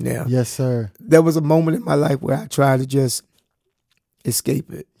out here now. Yes, sir. There was a moment in my life where I tried to just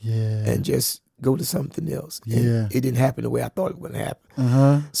escape it. Yeah. And just go to something else. Yeah. And it didn't happen the way I thought it was going to happen.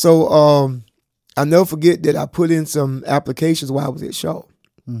 Uh-huh. So I'll never forget that I put in some applications while I was at Shaw.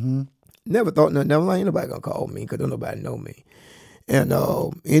 Mm-hmm. Never thought nothing. Never like anybody going to call me because don't nobody know me. And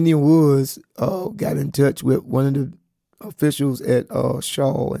Indian Woods got in touch with one of the officials at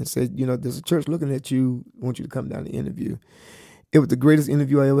Shaw and said, there's a church looking at you. I want you to come down and interview. It was the greatest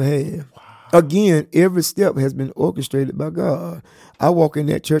interview I ever had. Wow. Again, every step has been orchestrated by God. I walk in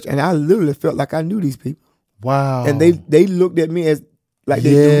that church and I literally felt like I knew these people. Wow. And they looked at me as like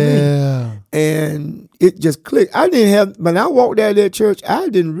they knew me. And it just clicked. When I walked out of that church, I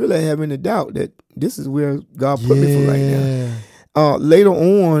didn't really have any doubt that this is where God put me for right now. Later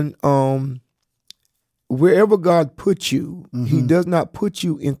on, wherever God puts you, He does not put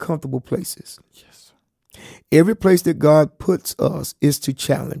you in comfortable places. Yes. Every place that God puts us is to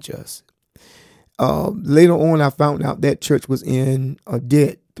challenge us. later on, I found out that church was in a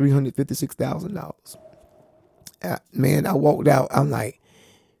debt, $356,000. Man, I walked out. I'm like,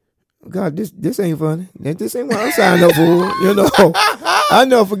 God, this ain't funny. This ain't what I signed up for. You know, I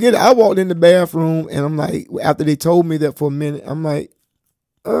never forget it. I walked in the bathroom and I'm like, after they told me that for a minute, I'm like,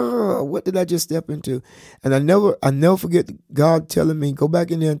 what did I just step into? And I never forget God telling me, go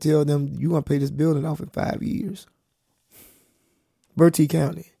back in there and tell them you gonna pay this building off in 5 years. Bertie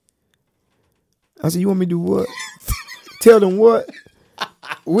County. I said, you want me to do what? Tell them what?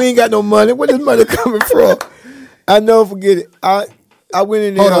 We ain't got no money. Where this money coming from? I never forget it. I went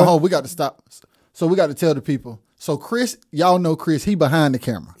in there. Hold on. We got to stop. So we got to tell the people. So Chris, y'all know Chris, he behind the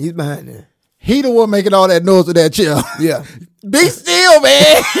camera. He's behind there. He the one making all that noise with that chair. Yeah. Be still,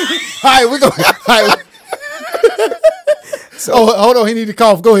 man. All right, we're going to. So, hold on. He need to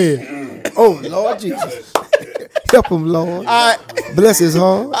cough. Go ahead. Oh, Lord Jesus. Help him, Lord. All right. Bless his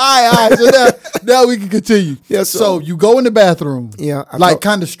heart. All right. So now we can continue. Yeah, so you go in the bathroom. Yeah.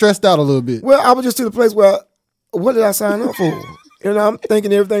 Kind of stressed out a little bit. Well, I was just to the place where, what did I sign up for? You know, I'm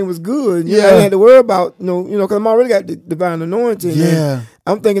thinking everything was good. Yeah. I didn't have to worry about, because I'm already got the divine anointing. Yeah.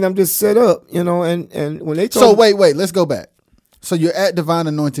 I'm thinking I'm just set up, and when they told So wait, let's go back. So you're at divine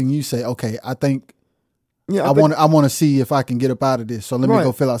anointing. You say, okay, I think I want to see if I can get up out of this. So let me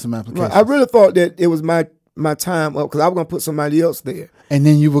go fill out some applications. Right. I really thought that it was my time up because I was going to put somebody else there. And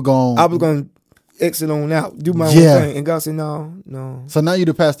then you were going. I was going to exit on out, do my own thing. And God said, no. So now you're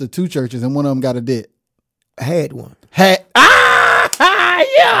the pastor of 2 churches and one of them got a debt. I had one.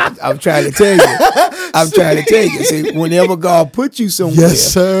 Yeah. I'm trying to tell you. See, whenever God puts you somewhere. Yes,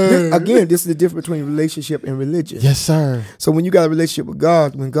 sir. This is the difference between relationship and religion. Yes, sir. So when you got a relationship with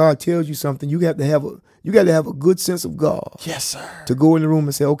God, when God tells you something, you got to have a good sense of God. Yes, sir. To go in the room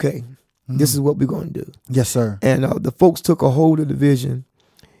and say, okay, this is what we're going to do. Yes, sir. And the folks took a hold of the vision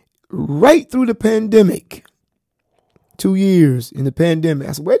right through the pandemic. 2 years in the pandemic.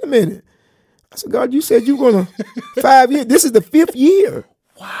 I said, wait a minute. I said, God, you said you were going to 5 years. This is the 5th year.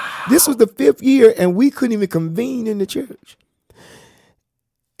 Wow. This was the 5th year, and we couldn't even convene in the church.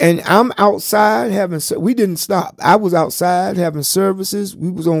 And I'm outside we didn't stop. I was outside having services.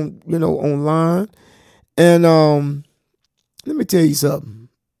 We was online. And let me tell you something.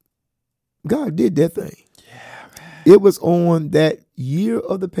 God did that thing. Yeah, man. It was on that year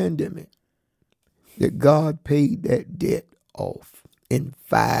of the pandemic that God paid that debt off in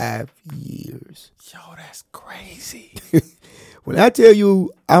 5 years. Yo, that's crazy. When I tell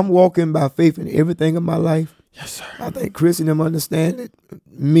you I'm walking by faith in everything in my life, yes, sir. I think Chris and them understand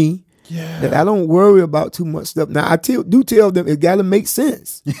me. Yeah. That I don't worry about too much stuff. Now I do tell them it got to make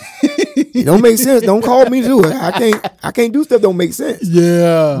sense. It don't make sense. Don't call me to do it. I can't do stuff that don't make sense.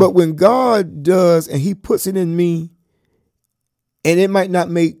 Yeah. But when God does and He puts it in me, and it might not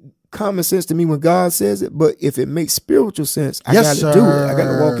make common sense to me when God says it, but if it makes spiritual sense, I got to do it. I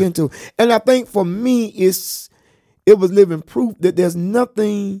got to walk into it. And I think for me, it was living proof that there's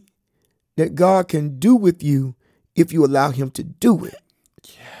nothing that God can do with you if you allow Him to do it.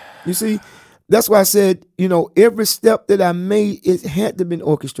 Yeah. You see, that's why I said, every step that I made, it had to been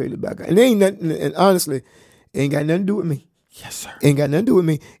orchestrated by God. And it ain't nothing, and honestly, it ain't got nothing to do with me. Yes, sir. Ain't got nothing to do with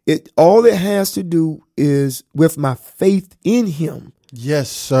me. All it has to do is with my faith in Him. Yes,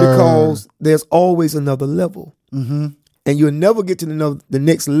 sir. Because there's always another level. Mm-hmm. And you'll never get to the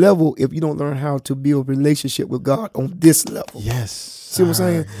next level if you don't learn how to build relationship with God on this level. Yes. See what I'm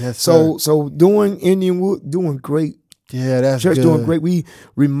saying? Yes, sir. So doing Indianwood, doing great. Yeah, that's church good. Doing great. We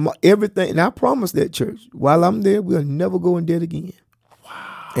everything, and I promise that church, while I'm there, we'll never go in debt again.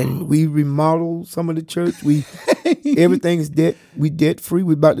 Wow. And we remodeled some of the church. Everything is debt. We debt free.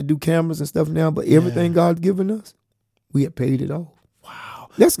 We're about to do cameras and stuff now, but everything God's given us, we have paid it off. Wow.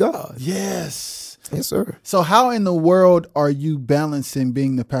 That's God. Yes. Yes, sir. So how in the world are you balancing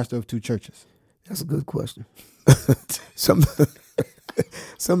being the pastor of 2 churches? That's a good question. Somebody,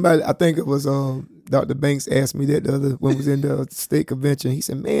 I think it was Dr. Banks asked me that the other when was in the state convention. He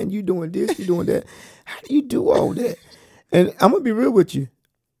said, man, you doing this, you doing that. How do you do all that? And I'm going to be real with you.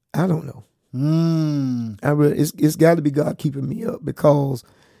 I don't know. It's got to be God keeping me up, because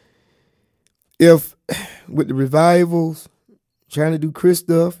if with the revivals, trying to do Chris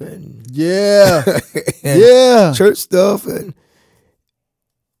stuff and and church stuff, and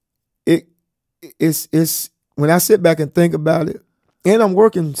it's when I sit back and think about it, and I'm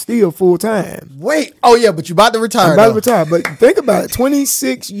working still full time. Wait, but you about to retire? I'm about to retire, but think about it,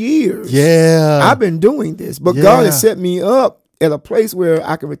 26 years. Yeah, I've been doing this, but God has set me up at a place where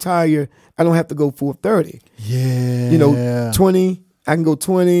I can retire. I don't have to go full 30. Yeah, 20. I can go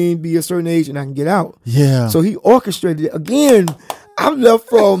 20, be a certain age, and I can get out. Yeah. So He orchestrated it. Again, I left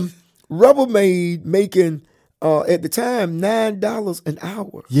from Rubbermaid making at the time $9 an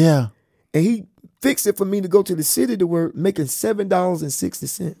hour, Yeah. and he fixed it for me to go to the city to work, making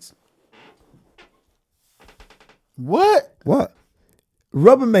 $7.60. What? What?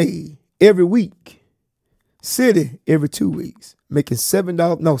 Rubbermaid every week, city every 2 weeks, making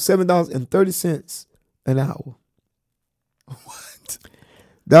 $7.30 an hour. What?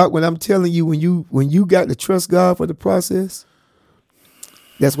 Doc, when I'm telling you, when you got to trust God for the process,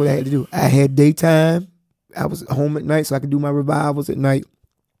 that's what I had to do. I had daytime. I was home at night so I could do my revivals at night.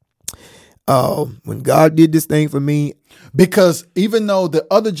 When God did this thing for me, Because even though the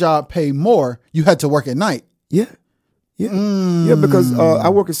other job paid more, you had to work at night. yeah, because I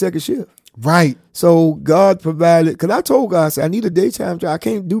work a second shift. Right. So God provided, because I told God, I said, I need a daytime job. I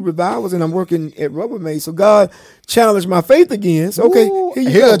can't do revivals and I'm working at Rubbermaid. So God challenged my faith again. So, okay, Ooh, here you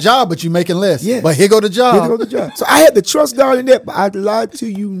here go. a job, but you making less. Yes. But here go the job. Here go the job. So I had to trust God in that, but I lied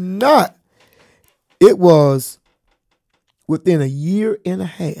to you not. It was within a year and a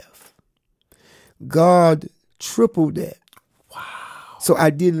half, God tripled that. Wow. So I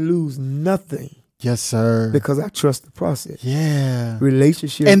didn't lose nothing. Yes, sir. Because I trust the process. Yeah.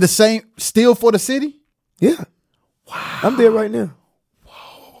 Relationship. And the same, still for the city? Yeah. Wow. I'm there right now.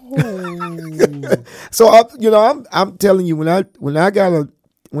 So I'm telling you, when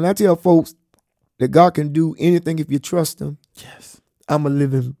I tell folks that God can do anything if you trust Him, Yes. I'm a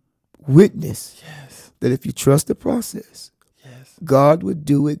living witness. Yes. That if you trust the process, Yes. God would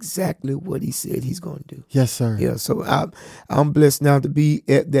do exactly what He said He's going to do. Yes, sir. Yeah, so I'm blessed now to be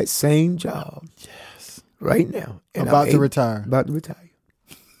at that same job. Yes. Right now. And About to retire. About to retire.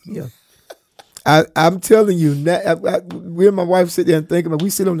 Yeah. I'm telling you, we and my wife sit there and think about.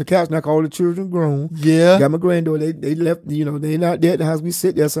 We sit on the couch, like all the children grown. Yeah. Got my granddaughter. They left. They not there at the house. We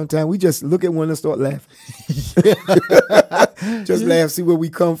sit there sometimes. We just look at one and start laughing. Just laugh, see where we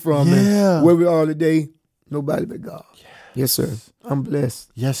come from and where we are today. Nobody but God. Yes, sir. I'm blessed.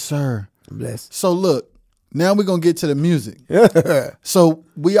 Yes, sir. I'm blessed. So look, now we're gonna get to the music. So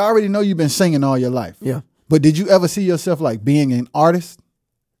we already know you've been singing all your life. Yeah. But did you ever see yourself like being an artist?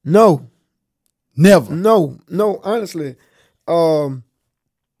 No. Never. No, honestly.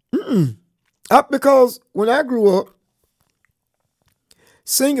 Because when I grew up,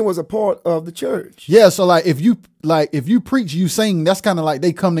 singing was a part of the church. Yeah, so like if you preach, you sing, that's kind of like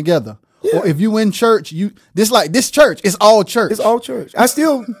they come together. Yeah. Or if you in church, this church, it's all church. It's all church. I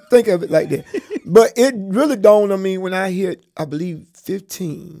still think of it like that. But it really dawned on me when I hit, I believe,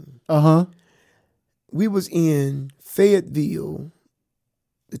 15. Uh-huh. We was in Fayetteville,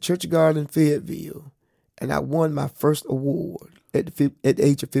 the Church of God in Fayetteville, and I won my first award at the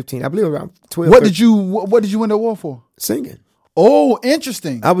age of 15. I believe around 12. What did you win the award for? Singing. Oh,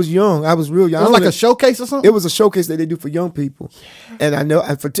 interesting. I was young. I was real young. It was like a showcase or something? It was a showcase that they do for young people. And I know,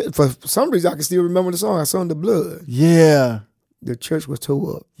 for some reason, I can still remember the song. I sung The Blood. Yeah. The church was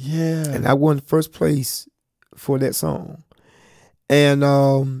tore up. Yeah. And I won first place for that song. And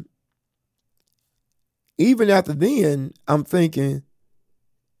even after then, I'm thinking,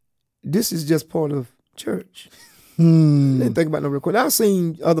 this is just part of church. I didn't think about no recording. I've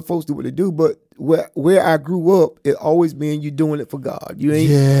seen other folks do what they do, but where I grew up, it always been you doing it for God. You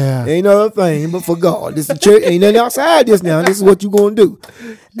ain't no other thing but for God. This is church. Ain't nothing outside this now. This is what you gonna do.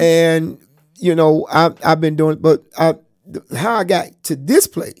 And I've been doing it, but how I got to this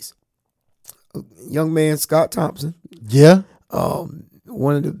place, a young man, Scott Thompson. Yeah.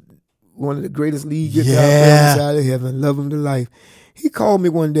 One of the greatest lead guitar players out of heaven. Love him to life. He called me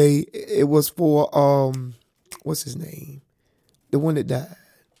one day. It was for what's his name? The one that died.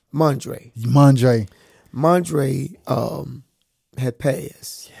 Mondre had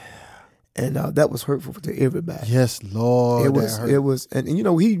passed. Yeah. And that was hurtful to everybody. Yes, Lord. It was and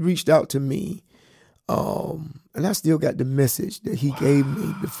he reached out to me. And I still got the message that he gave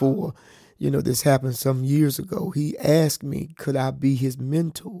me before, this happened some years ago. He asked me, could I be his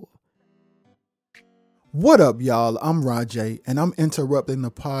mentor? What up, y'all? I'm Rajay, and I'm interrupting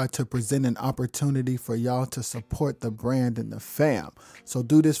the pod to present an opportunity for y'all to support the brand and the fam. So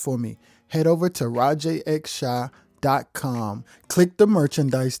do this for me. Head over to rajayxshaw.com, click the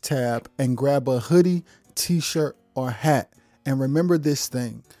merchandise tab, and grab a hoodie, t-shirt, or hat. And remember this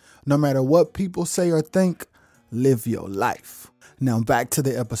thing. No matter what people say or think, live your life. Now back to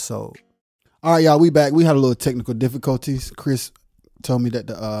the episode. All right, y'all, we back. We had a little technical difficulties. Chris told me that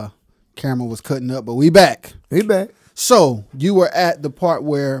the camera was cutting up, but we back. We back. So you were at the part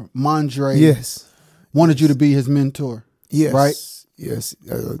where Mondre wanted you to be his mentor. Yes. Right? Yes.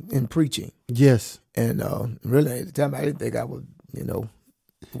 In preaching. Yes. And really at the time I didn't think I would,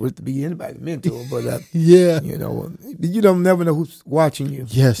 worth to be anybody's mentor, but Yeah. you know, you don't never know who's watching you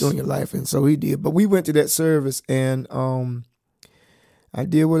Yes. during your life, and so he did. But we went to that service, and I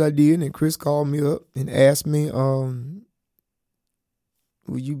did what I did, and Chris called me up and asked me,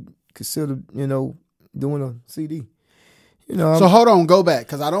 would you consider, you know, doing a CD? You know, So hold on, go back,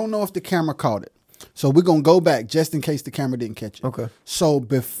 because I don't know if the camera caught it. So we're going to go back just in case the camera didn't catch it. okay. So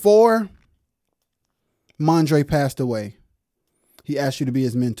before Mondre passed away, he asked you to be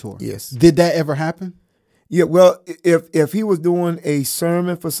his mentor. Yes. Did that ever happen? Yeah, well, if he was doing a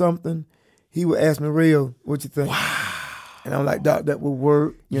sermon for something, he would ask me, Real, what you think? Wow. And I'm like, Doc, that will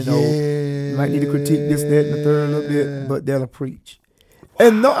work. You know, you might need to critique this, that, and the third a little bit, but that'll preach. Wow.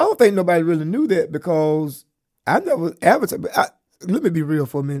 And no, I don't think nobody really knew that because I never advertised. Let me be real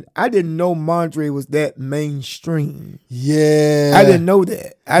for a minute. I didn't know Mondre was that mainstream. Yeah. I didn't know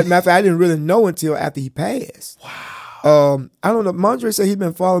that. Matter of fact, I didn't really know until after he passed. Wow. I don't know. Mondre said he'd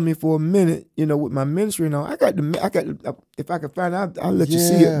been following me for a minute, you know, with my ministry and all. I got if I can find out, I'll let you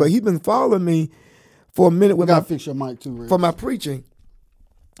see it. But he's been following me for a minute with gotta fix your mic too, Rich. for my preaching.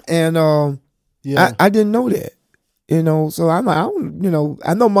 And yeah. I didn't know that. You know, so I'm like, I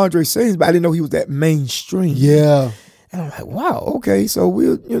know Mondre sings, but I didn't know he was that mainstream. Yeah. And I'm like, wow, okay, so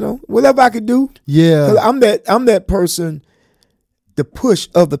we'll, you know, whatever I could do. Yeah. 'Cause I'm that person, the push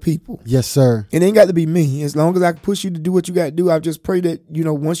of the people. Yes, sir. It ain't got to be me. As long as I can push you to do what you got to do, I just pray that, you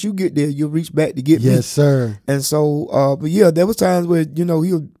know, once you get there, you'll reach back to get me. Yes, sir. And so, but yeah, there was times where, you know,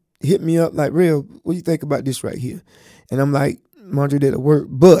 he'll hit me up like, Real, what do you think about this right here? And I'm like, Mondre, that'll work.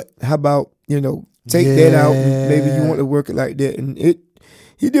 But how about, you know, take that out and maybe you want to work it like that. And he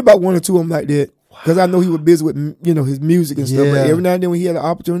did about one or two of them like that. Because I know he was busy with, you know, his music and stuff. But every now and then when he had an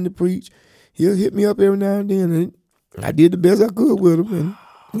opportunity to preach, he'll hit me up every now and then. And I did the best I could with him,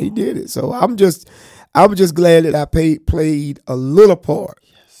 and he did it. So I was just glad that I played a little part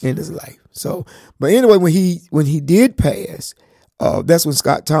in his life. So, but anyway, when he did pass, that's when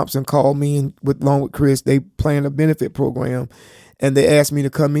Scott Thompson called me and along with Chris, they planned a benefit program, and they asked me to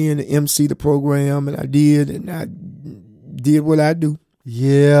come in and MC the program, and I did, and I did what I do.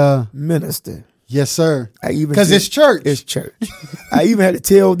 Yeah. Minister. Yes, sir. Because it's church. It's church. I even had to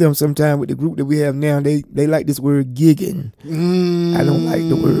tell them sometime with the group that we have now, they like this word gigging. I don't like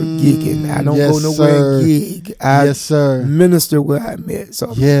the word gigging. I don't go nowhere and gig. I minister where I'm at.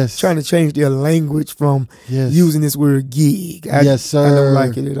 So I'm trying to change their language from using this word gig. Yes, sir. I don't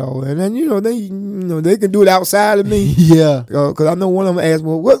like it at all. And then, they can do it outside of me. Yeah. Because I know one of them asked,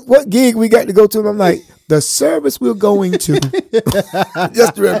 well, what gig we got to go to? And I'm like, the service we're going to.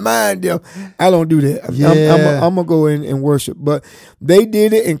 Just to remind them, I don't do that. I'm going to go in and worship. But they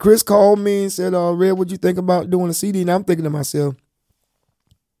did it, and Chris called me and said, Red, what you think about doing a CD? And I'm thinking to myself,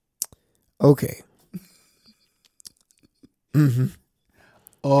 okay. Mm-hmm.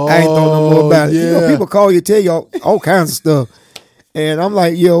 Oh, I ain't thought no more about it. You know, people call you, tell you all kinds of stuff. And I'm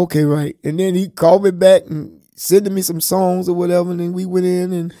like, yeah, okay, right. And then he called me back and sending me some songs or whatever, and then we went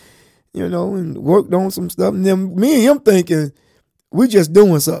in and and worked on some stuff. And then me and him thinking, we just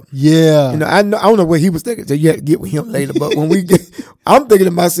doing something. Yeah. I don't know what he was thinking. So you had to get with him later. But when we get, I'm thinking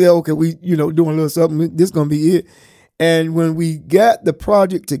to myself, okay, we, doing a little something. This going to be it. And when we got the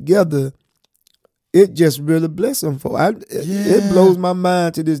project together, it just really blessed some folks. It blows my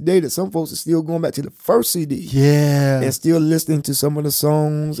mind to this day that some folks are still going back to the first CD. Yeah. And still listening to some of the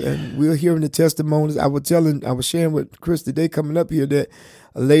songs. And we're hearing the testimonies. I was sharing with Chris today coming up here that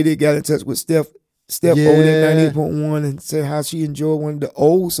a lady got in touch with Steph over there at 98.1 and said how she enjoyed one of the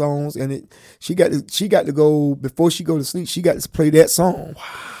old songs, and she got to go before she go to sleep. She got to play that song,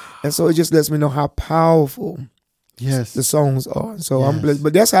 and so it just lets me know how powerful the songs are. So I'm blessed.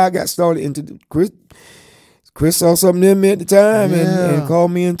 But that's how I got started into Chris. Chris saw something in me at the time and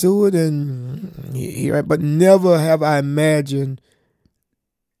called me into it, and but never have I imagined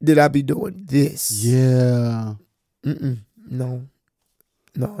that I'd be doing this. Yeah.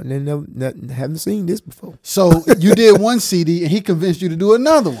 No, and then haven't seen this before. So you did one CD, and he convinced you to do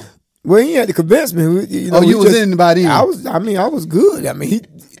another one. Well, he had to convince me. You was anybody? I was good. I mean, he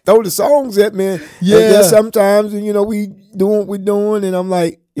throw the songs at me. Yeah. Sometimes, we doing what we're doing, and I'm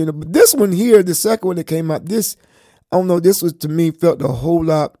like, but this one here, the second one that came out, this, I don't know, this was to me felt a whole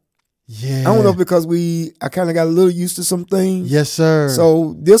lot. Yeah. I don't know because I kind of got a little used to some things. Yes, sir.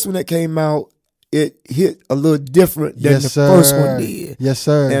 So this one that came out, it hit a little different than the first one did. Yes,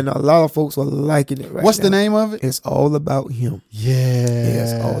 sir. And a lot of folks are liking it right What's now. the name of it? It's all about him. Yeah.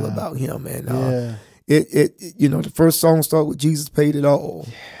 It's all about him. And the first song started with Jesus Paid It All.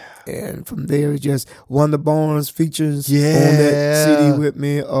 Yeah. And from there, it's just Wanda Barnes features on that CD with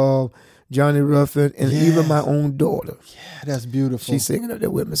me. Johnny Ruffin, and Yes. even my own daughter. Yeah, that's beautiful. She's singing up there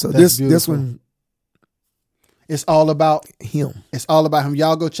with me. So That's this beautiful. one, It's all about him. It's all about him.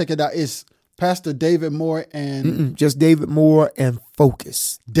 Y'all go check it out. It's Pastor David Moore and Just David Moore and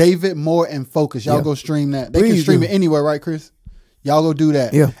Focus. David Moore and Focus. Y'all Yeah. go stream that. They can Please stream do. it anywhere, right, Chris? Y'all go do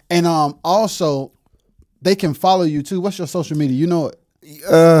that. Yeah. And also they can follow you too. What's your social media? You know it.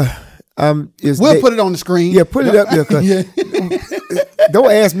 It's We'll put it on the screen. Yeah, put it up there. 'Cause Yeah.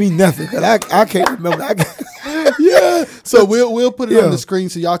 don't ask me nothing, because I can't remember. Yeah. So we'll put it Yeah. on the screen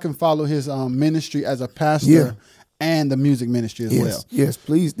so y'all can follow his ministry as a pastor Yeah. and the music ministry as well. Yes,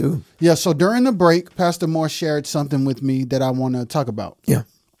 please do. Yeah. So during the break, Pastor Moore shared something with me that I want to talk about. Yeah.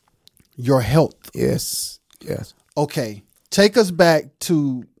 Your health. Yes. Okay. Take us back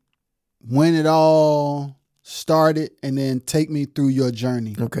to when it all started and then take me through your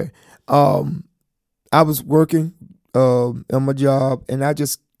journey. Okay. I was working on my job, and I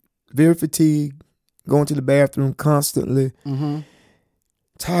just very fatigued, going to the bathroom constantly,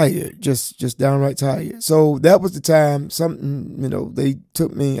 tired, just downright tired. So that was the time they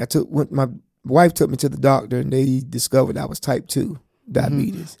took me. My wife took me to the doctor, and they discovered I was type 2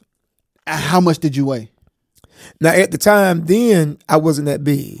 diabetes. How much did you weigh? Now at the time, then I wasn't that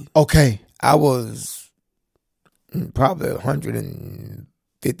big. Okay. I was probably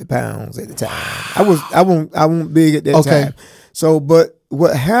 150 pounds at the time. I wasn't big at that Okay. time. So, but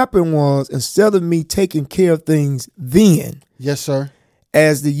what happened was, instead of me taking care of things then, Yes, sir.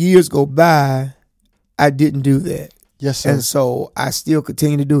 as the years go by, I didn't do that. Yes, sir. And so I still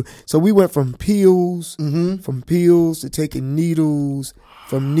continue to do it. So we went from pills, to taking needles,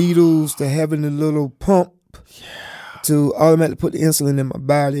 from needles to having a little pump, to automatically put the insulin in my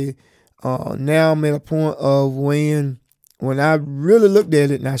body. Now I'm at a point of when I really looked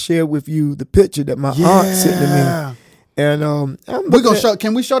at it, and I shared with you the picture that my aunt sent to me. And We're gonna show.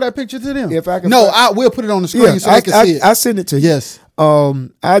 Can we show that picture to them? If I can No, find- we'll put it on the screen so they can see it. I sent it to you. Yes.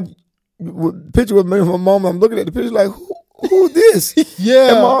 Picture with me and my mom. I'm looking at the picture like, who this?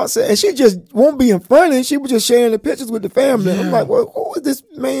 Yeah. And my aunt said, and she just won't be in front, and she was just sharing the pictures with the family. I'm like, well, who is this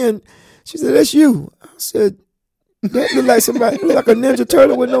man? She said, that's you. I said, that look like somebody, look like a Ninja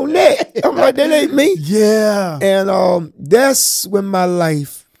Turtle with no neck. I'm like, that ain't me. Yeah. And that's when my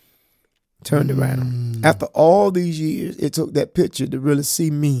life turned around. After all these years, it took that picture to really see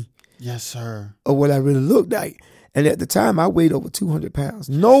me Yes, sir. of what I really looked like. And at the time, I weighed over 200 pounds.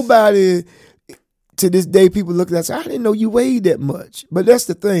 Nobody, to this day, people look at that and say, I didn't know you weighed that much. But that's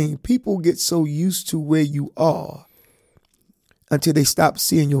the thing. People get so used to where you are until they stop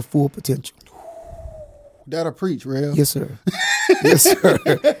seeing your full potential. That'll preach, real. Yes, sir. Yes, sir.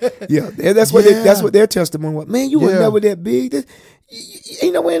 Yeah, and that's what their testimony was. Man, you were never that big.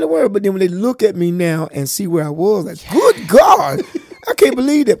 Ain't no way in the world. But then when they look at me now and see where I was, like, good God, I can't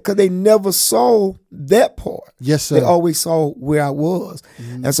believe that, because they never saw that part. Yes, sir. They always saw where I was.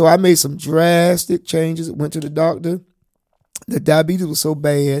 And so I made some drastic changes. Went to the doctor. The diabetes was so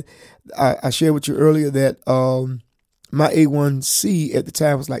bad. I shared with you earlier that my A1C at the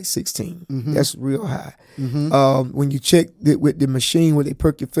time was like 16. That's real high. When you check it with the machine where they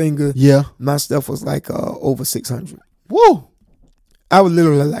perk your finger, my stuff was like over 600. Woo. I was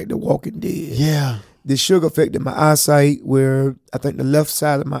literally like the walking dead. Yeah. The sugar affected my eyesight, where I think the left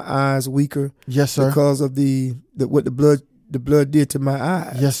side of my eyes weaker. Yes, sir. Because of what the blood did to my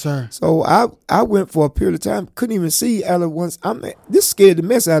eyes. Yes, sir. So I went for a period of time, couldn't even see out of once. This scared the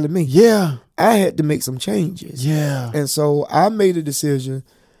mess out of me. Yeah. I had to make some changes. Yeah. And so I made a decision.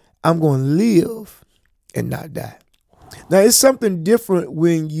 I'm going to live and not die. Now, it's something different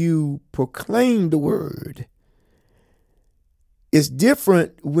when you proclaim the word. It's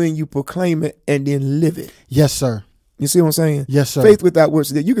different when you proclaim it and then live it. Yes, sir. You see what I'm saying? Yes, sir. Faith without works.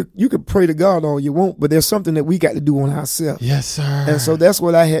 That you could pray to God all you want, but there's something that we got to do on ourselves. Yes, sir. And so that's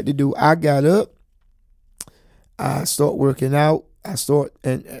what I had to do. I got up. I started working out. I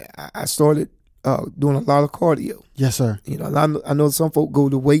started doing a lot of cardio. Yes, sir. You know, I know some folk go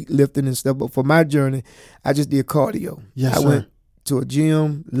to weightlifting and stuff, but for my journey, I just did cardio. Yes, I sir. went to a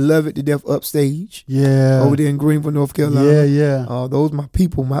gym, love it to death, upstage. Yeah. Over there in Greenville, North Carolina. Yeah, yeah. Those my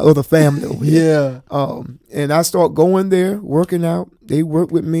people, my other family over here. Yeah. And I start going there, working out. They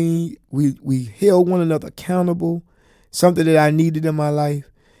work with me. We held one another accountable, something that I needed in my life.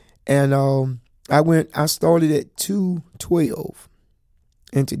 And I started at 212.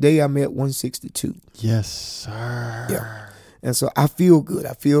 And today I'm at 162. Yes, sir. Yeah. And so I feel good.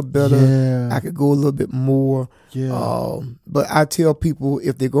 I feel better. Yeah. I could go a little bit more. Yeah. But I tell people,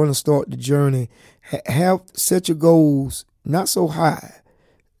 if they're going to start the journey, set your goals not so high.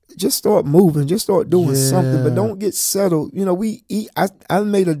 just start moving, just start doing something, but don't get settled. You know, we eat. I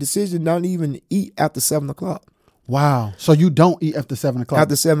made a decision not even to eat after 7:00. Wow. So you don't eat after 7:00?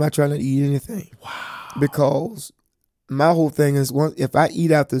 After 7, I try not to eat anything. Wow. Because my whole thing is, if I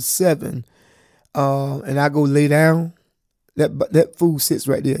eat after 7, and I go lay down, that food sits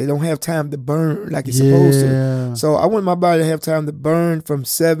right there. It don't have time to burn like it's supposed to. So I want my body to have time to burn from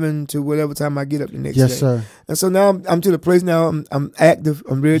 7 to whatever time I get up the next day. Yes, sir. And so now I'm to the place now. I'm active.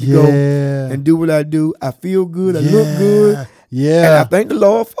 I'm ready to go and do what I do. I feel good. I look good. Yeah. And I thank the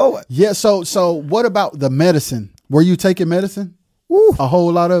Lord for it. Yeah. So what about the medicine? Were you taking medicine? Woo. A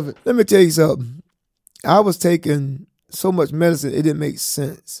whole lot of it. Let me tell you something. I was taking so much medicine it didn't make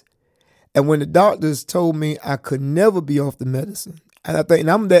sense. And when the doctors told me I could never be off the medicine, and I think,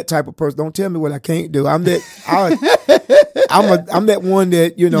 and I'm that type of person. Don't tell me what I can't do. I'm that. I'm that one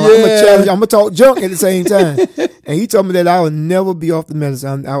that I'm a challenge. I'm gonna talk junk at the same time. And he told me that I will never be off the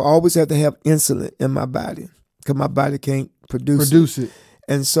medicine. I always have to have insulin in my body because my body can't produce it.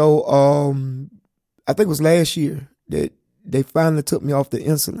 And so, I think it was last year that they finally took me off the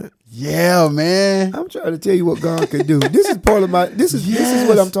insulin. Yeah, man. I'm trying to tell you what God can do. This is part of my. This is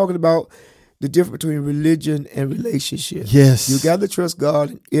what I'm talking about. The difference between religion and relationship. Yes, you got to trust God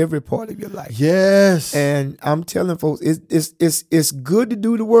in every part of your life. Yes, and I'm telling folks, it's good to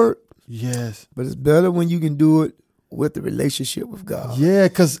do the work. Yes, but it's better when you can do it with the relationship with God. Yeah,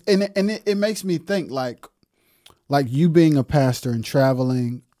 because it makes me think like you being a pastor and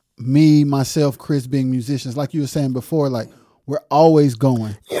traveling, me, myself, Chris being musicians, like you were saying before, like we're always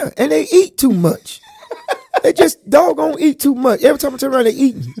going. Yeah, and they eat too much. They just doggone eat too much. Every time I turn around, they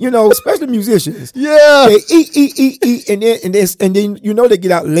eat. Especially musicians. Yeah, they eat, and then they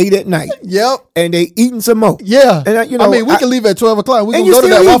get out late at night. Yep, and they eating some more. Yeah, and we can leave at 12:00. We can go to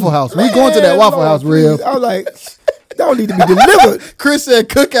that Waffle House. We going to that Waffle House, real. I was like, y'all need to be delivered. Chris said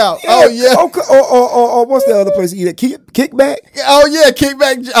cookout. Yeah, oh yeah. Or what's the other place you eat at? Kickback. Oh yeah,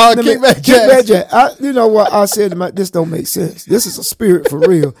 Kickback. Kickback Jack. You know what I said? This don't make sense. This is a spirit for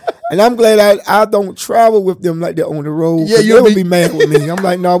real. And I'm glad I don't travel with them like that on the road. Yeah, they'll be mad with me. I'm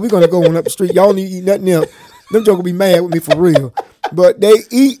like, no, we're gonna go on up the street. Y'all need to eat nothing else. Them jokers be mad with me for real. But they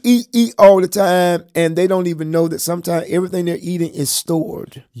eat all the time, and they don't even know that sometimes everything they're eating is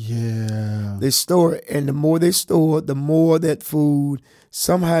stored. Yeah. They store it, and the more they store, the more that food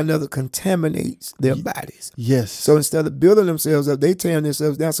somehow or another contaminates their bodies. Yes. So instead of building themselves up, they tearing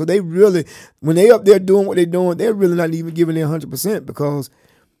themselves down. So they really, when they up there doing what they're doing, they're really not even giving their 100% because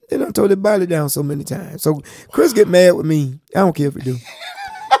they done tore their body down so many times. So Chris get mad with me. I don't care if he do.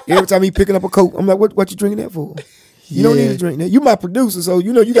 Every time he picking up a Coke, I'm like, what you drinking that for? You don't need to drink that. You my producer, so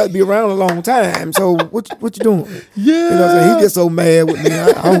you got to be around a long time. So what you doing? Yeah. He gets so mad with me.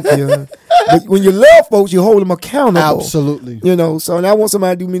 I don't care. But when you love folks, you hold them accountable. Absolutely. So and I want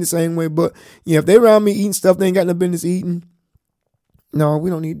somebody to do me the same way. But if they around me eating stuff they ain't got no business eating, no, we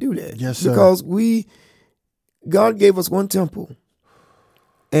don't need to do that. Yes, sir. Because God gave us one temple,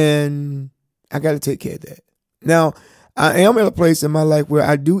 and I got to take care of that. Now, I am at a place in my life where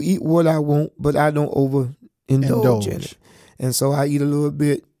I do eat what I want, but I don't overindulge in it. And so I eat a little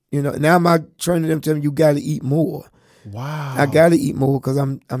bit. Now my training them tell me you got to eat more. Wow. I got to eat more because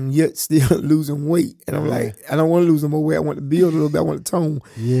I'm yet still losing weight. And I'm like, I don't want to lose no more weight. I want to build a little bit. I want to tone.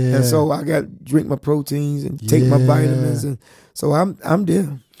 Yeah. And so I got to drink my proteins and take my vitamins. And so I'm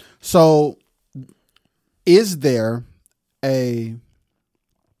there. So is there have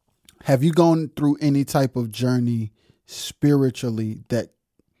you gone through any type of journey spiritually that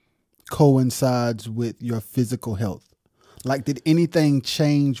coincides with your physical health? Like, did anything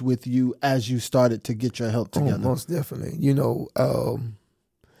change with you as you started to get your health together? Oh, most definitely.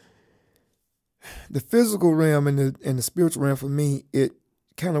 The physical realm and the spiritual realm for me, it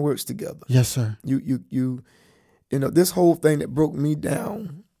kind of works together. Yes, sir. You this whole thing that broke me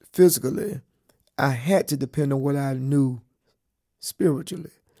down physically, I had to depend on what I knew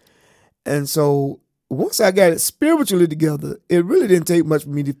spiritually. And so once I got it spiritually together, it really didn't take much for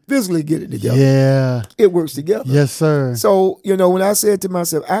me to physically get it together. Yeah. It works together. Yes, sir. So, when I said to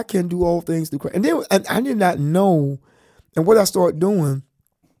myself, I can do all things through Christ. And then I did not know. And what I started doing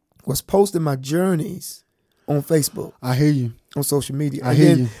was posting my journeys on Facebook. I hear you. On social media. I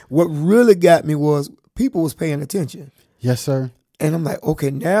hear you. What really got me was people was paying attention. Yes, sir. And I'm like,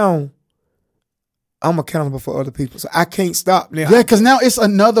 okay, now I'm accountable for other people. So I can't stop now. Yeah, because now it's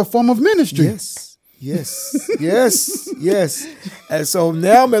another form of ministry. Yes. And so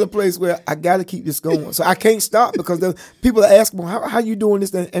now I'm at a place where I got to keep this going. So I can't stop because the people are asking, how you doing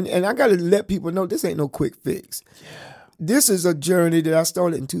this? And I got to let people know this ain't no quick fix. Yeah. this is a journey that I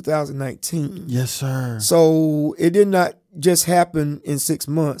started in 2019. Yes, sir. So it did not just happen in 6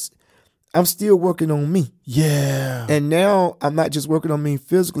 months. I'm still working on me. Yeah. And now I'm not just working on me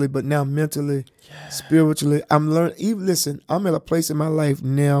physically, but now mentally, spiritually. I'm learning. Even listen, I'm at a place in my life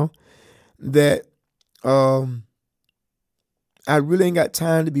now that I really ain't got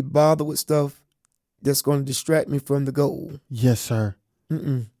time to be bothered with stuff that's going to distract me from the goal. Yes, sir.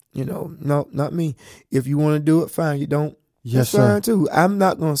 No, not me. If you want to do it, fine. You don't. Yes, that's fine sir. too. I'm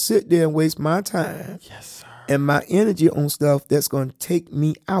not going to sit there and waste my time and my energy on stuff that's going to take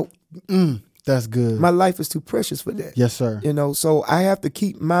me out. That's good. My life is too precious for that. Yes, sir. So I have to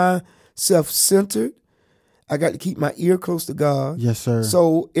keep myself centered. I got to keep my ear close to God. Yes, sir.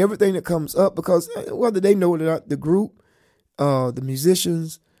 So everything that comes up, because whether they know it or not, the group, the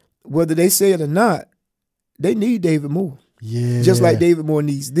musicians, whether they say it or not, they need David Moore. Yeah. Just like David Moore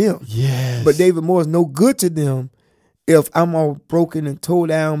needs them. Yes. But David Moore is no good to them if I'm all broken and tore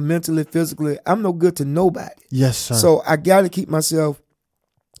down mentally, physically. I'm no good to nobody. Yes, sir. So I got to keep myself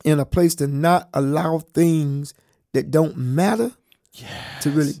in a place to not allow things that don't matter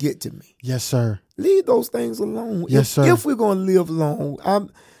to really get to me. Yes, sir. Leave those things alone. Yes, sir. If we're gonna live long, I'm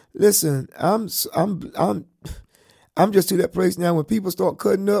just to that place now. When people start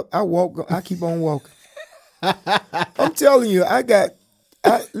cutting up, I keep on walking. I'm telling you, I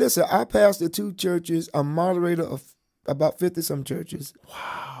pastor 2 churches. I'm moderator of about 50 some churches.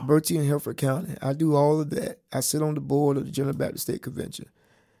 Wow. Bertie and Hereford County. I do all of that. I sit on the board of the General Baptist State Convention.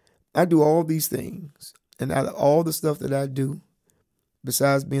 I do all these things. And out of all the stuff that I do,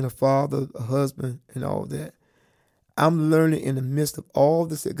 besides being a father, a husband, and all that, I'm learning in the midst of all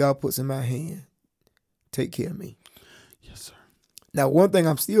this that God puts in my hand, take care of me. Yes, sir. Now, one thing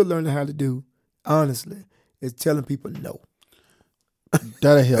I'm still learning how to do, honestly, is telling people no.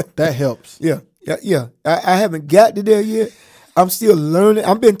 That'll help. That helps. Yeah. I haven't got to there yet. I'm still learning.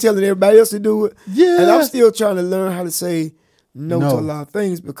 I've been telling everybody else to do it. Yeah. And I'm still trying to learn how to say no to a lot of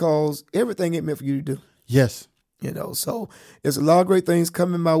things, because everything ain't meant for you to do. Yes. So there's a lot of great things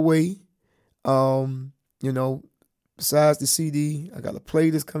coming my way. Besides the CD, I got a play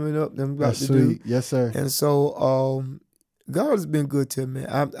that's coming up that I'm about to do. Yes, sir. And so God has been good to me.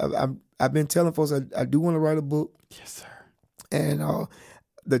 I've been telling folks I do want to write a book. Yes, sir. And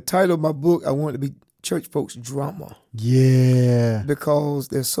the title of my book, I want it to be Church Folks Drama. Yeah. Because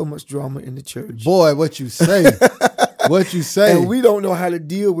there's so much drama in the church. Boy, what you say. What you say. And we don't know how to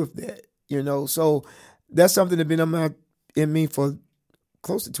deal with that, So that's something that's been in me for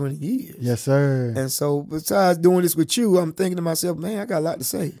close to 20 years. Yes, sir. And so besides doing this with you, I'm thinking to myself, man, I got a lot to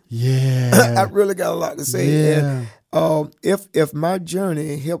say. Yeah. I really got a lot to say. Yeah. And if my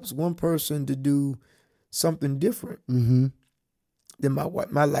journey helps one person to do something different, then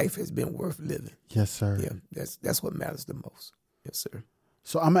my life has been worth living. Yes, sir. Yeah, that's what matters the most. Yes, sir.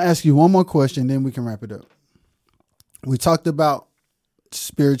 So I'm going to ask you one more question, then we can wrap it up. We talked about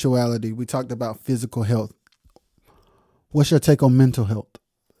spirituality. We talked about physical health. What's your take on mental health?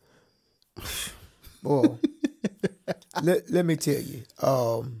 Boy, let me tell you.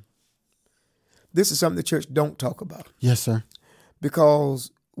 This is something the church don't talk about. Yes, sir.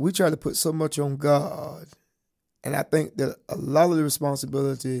 Because we try to put so much on God. And I think that a lot of the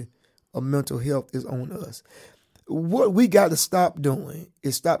responsibility of mental health is on us. What we got to stop doing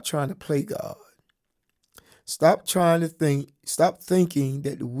is stop trying to play God. Stop thinking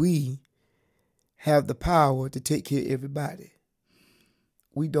that we have the power to take care of everybody.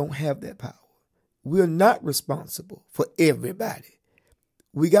 We don't have that power. We're not responsible for everybody.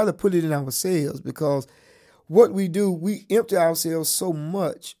 We got to put it in ourselves, because what we do, we empty ourselves so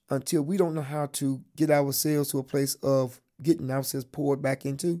much until we don't know how to get ourselves to a place of getting ourselves poured back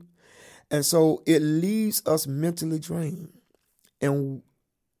into. And so it leaves us mentally drained. And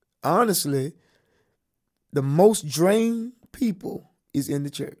honestly, the most drained people is in the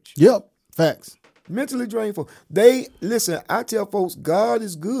church. Yep. Facts. Mentally drained folks. Listen, I tell folks, God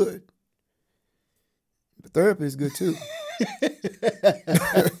is good. But therapy is good too.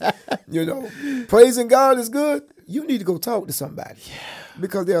 Praising God is good. You need to go talk to somebody. Yeah.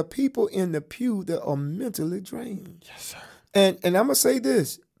 Because there are people in the pew that are mentally drained. Yes, sir. And I'm going to say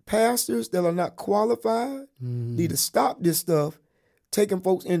this. Pastors that are not qualified need to stop this stuff, taking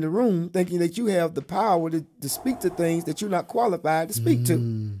folks in the room thinking that you have the power to speak to things that you're not qualified to speak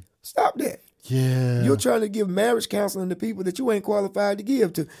to. Stop that. Yeah. You're trying to give marriage counseling to people that you ain't qualified to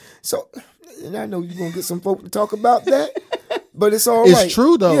give to. So, and I know you're going to get some folks to talk about that, but it's all right. It's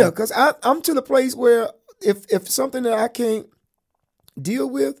true, though. Yeah, because I'm to the place where if something that I can't deal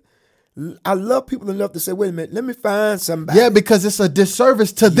with, I love people enough to say, wait a minute, let me find somebody. Yeah, because it's a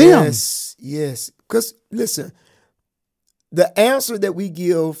disservice to them. Yes. Because, listen, the answer that we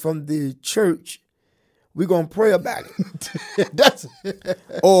give from the church, we're going to pray about it. That's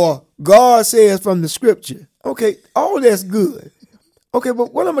Or God says from the scripture. Okay, all that's good. Okay,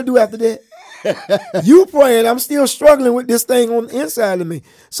 but what I'm going to do after that? You praying, I'm still struggling with this thing on the inside of me.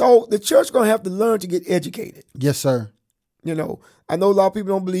 So the church going to have to learn to get educated. Yes, sir. You know, I know a lot of people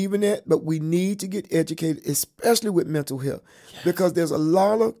don't believe in that, but we need to get educated, especially with mental health, because there's a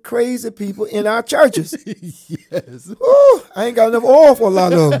lot of crazy people in our churches. Yes. Ooh, I ain't got enough oil for a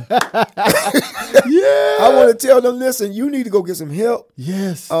lot of them. Yeah. I want to tell them, listen, you need to go get some help.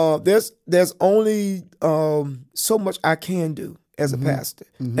 Yes. There's only so much I can do as a pastor.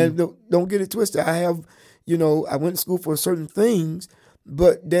 And don't get it twisted. I have, I went to school for certain things,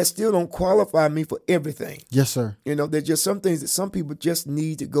 but that still don't qualify me for everything. Yes, sir. There's just some things that some people just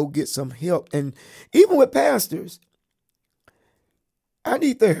need to go get some help. And even with pastors, I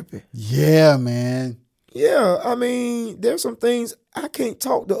need therapy. Yeah, man. Yeah, I mean, there's some things I can't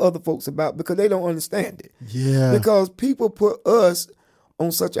talk to other folks about because they don't understand it. Yeah. Because people put us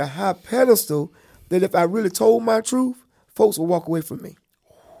on such a high pedestal that if I really told my truth, folks will walk away from me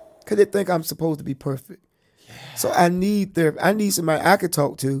because they think I'm supposed to be perfect. So I need therapy. I need somebody I can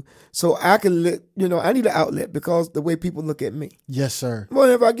talk to so I can I need an outlet because the way people look at me. Yes, sir. Well,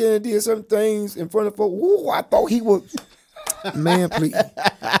 if I get into some things in front of folks, I thought he was, man, please.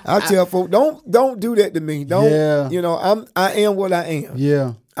 I tell folks, don't do that to me. Don't, I am what I am.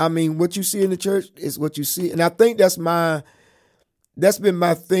 Yeah. I mean, what you see in the church is what you see. And I think that's been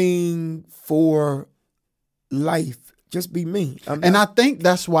my thing for life. Just be me. I think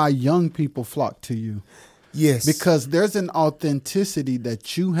that's why young people flock to you. Yes. Because there's an authenticity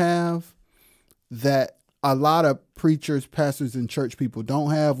that you have that a lot of preachers, pastors, and church people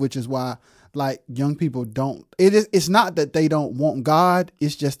don't have, which is why like young people don't. It's not that they don't want God.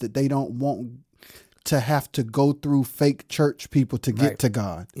 It's just that they don't want to have to go through fake church people to get to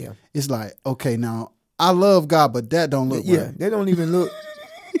God. Yeah. It's like, okay, now I love God, but that don't look right. They don't even look.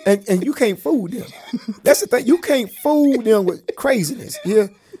 And you can't fool them. That's the thing. You can't fool them with craziness. Yeah.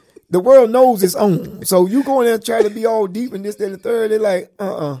 The world knows its own. So you go in there and try to be all deep and this, that, and the third. They're like,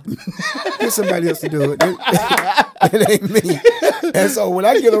 get somebody else to do it. It ain't me. And so when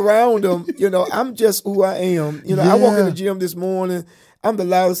I get around them, I'm just who I am. I walk in the gym this morning. I'm the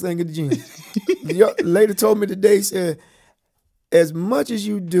loudest thing in the gym. The lady told me today, said, as much as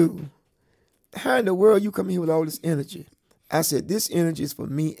you do, how in the world you come here with all this energy? I said, this energy is for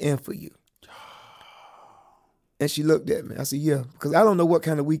me and for you. And she looked at me. I said, yeah, because I don't know what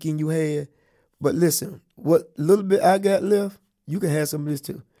kind of weekend you had. But listen, what little bit I got left, you can have some of this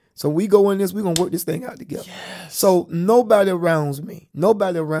too. So we go in this, we're going to work this thing out together. Yes. So nobody around me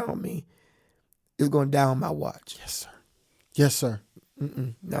is going to die on my watch. Yes, sir. Yes, sir.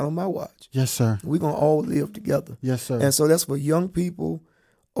 Not on my watch. Yes, sir. We're going to all live together. Yes, sir. And so that's for young people,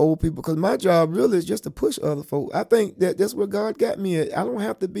 old people, because my job really is just to push other folk. I think that's where God got me at. I don't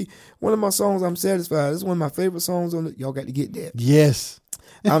have to be, one of my songs, I'm Satisfied. This is one of my favorite songs on it. Y'all got to get that. Yes.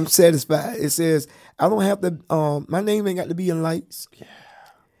 I'm satisfied. It says, I don't have to, my name ain't got to be in lights. Yeah.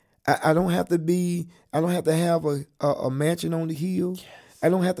 I don't have to have a mansion on the hill. Yes. I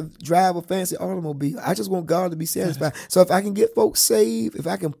don't have to drive a fancy automobile. I just want God to be satisfied. Yes. So if I can get folks saved, if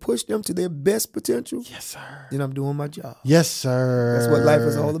I can push them to their best potential, yes, sir, then I'm doing my job. Yes, sir. That's what life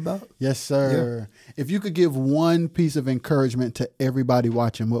is all about. Yes, sir. Yeah. If you could give one piece of encouragement to everybody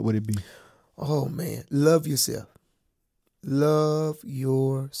watching, what would it be? Oh, man. Love yourself. Love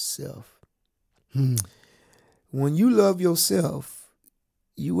yourself. When you love yourself,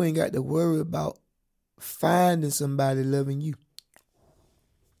 you ain't got to worry about finding somebody loving you.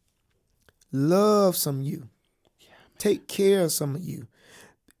 Love some of you. Take care of some of you.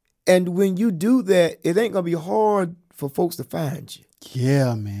 And when you do that, it ain't going to be hard for folks to find you.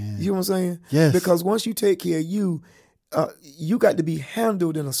 Yeah, man. You know what I'm saying? Yes. Because once you take care of you, you got to be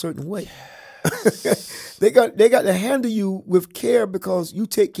handled in a certain way. Yes. They got to handle you with care because you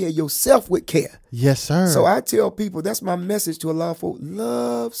take care of yourself with care. Yes, sir. So I tell people, that's my message to a lot of folks.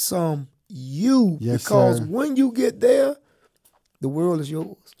 Love some you. Yes, because sir. when you get there, the world is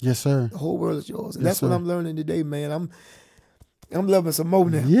yours. Yes, sir. The whole world is yours. And yes, that's sir. what I'm learning today, man. I'm loving some more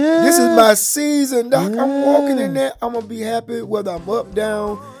now. Yeah. This is my season, Doc. Yeah. I'm walking in there. I'm going to be happy whether I'm up,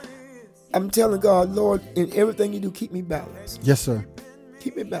 down. I'm telling God, Lord, in everything you do, keep me balanced. Yes, sir.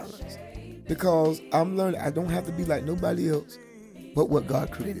 Keep me balanced. Because I'm learning I don't have to be like nobody else but what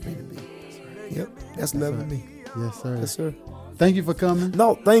God created me to be. Yep. That's loving me. Yes, sir. Yes, sir. Thank you for coming.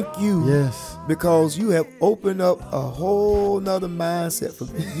 No, thank you. Yes. Because you have opened up a whole nother mindset for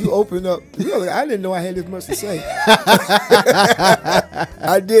me. You opened up. Really, I didn't know I had this much to say.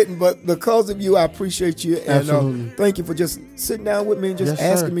 I didn't, but because of you, I appreciate you. And Absolutely. Thank you for just sitting down with me and just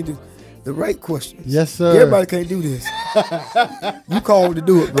asking me the right questions. Yes, sir. Everybody can't do this. You called to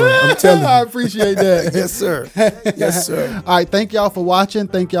do it, bro. I'm telling you. I appreciate that. Yes, sir. Yes, sir. All right. Thank y'all for watching.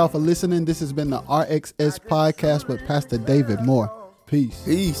 Thank y'all for listening. This has been the RXS podcast with Pastor David Moore. Peace.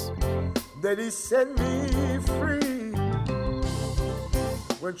 Peace. That he set me free.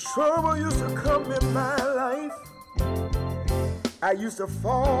 When trouble used to come in my life, I used to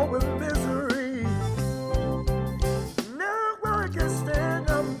fall with misery. Now I can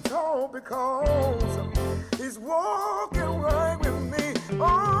stand up tall because he's walking right with me.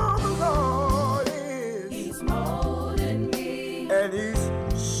 Oh, the Lord is. He's molding me. And he's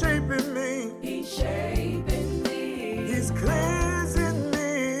shaping me. He's shaping me. He's cleansing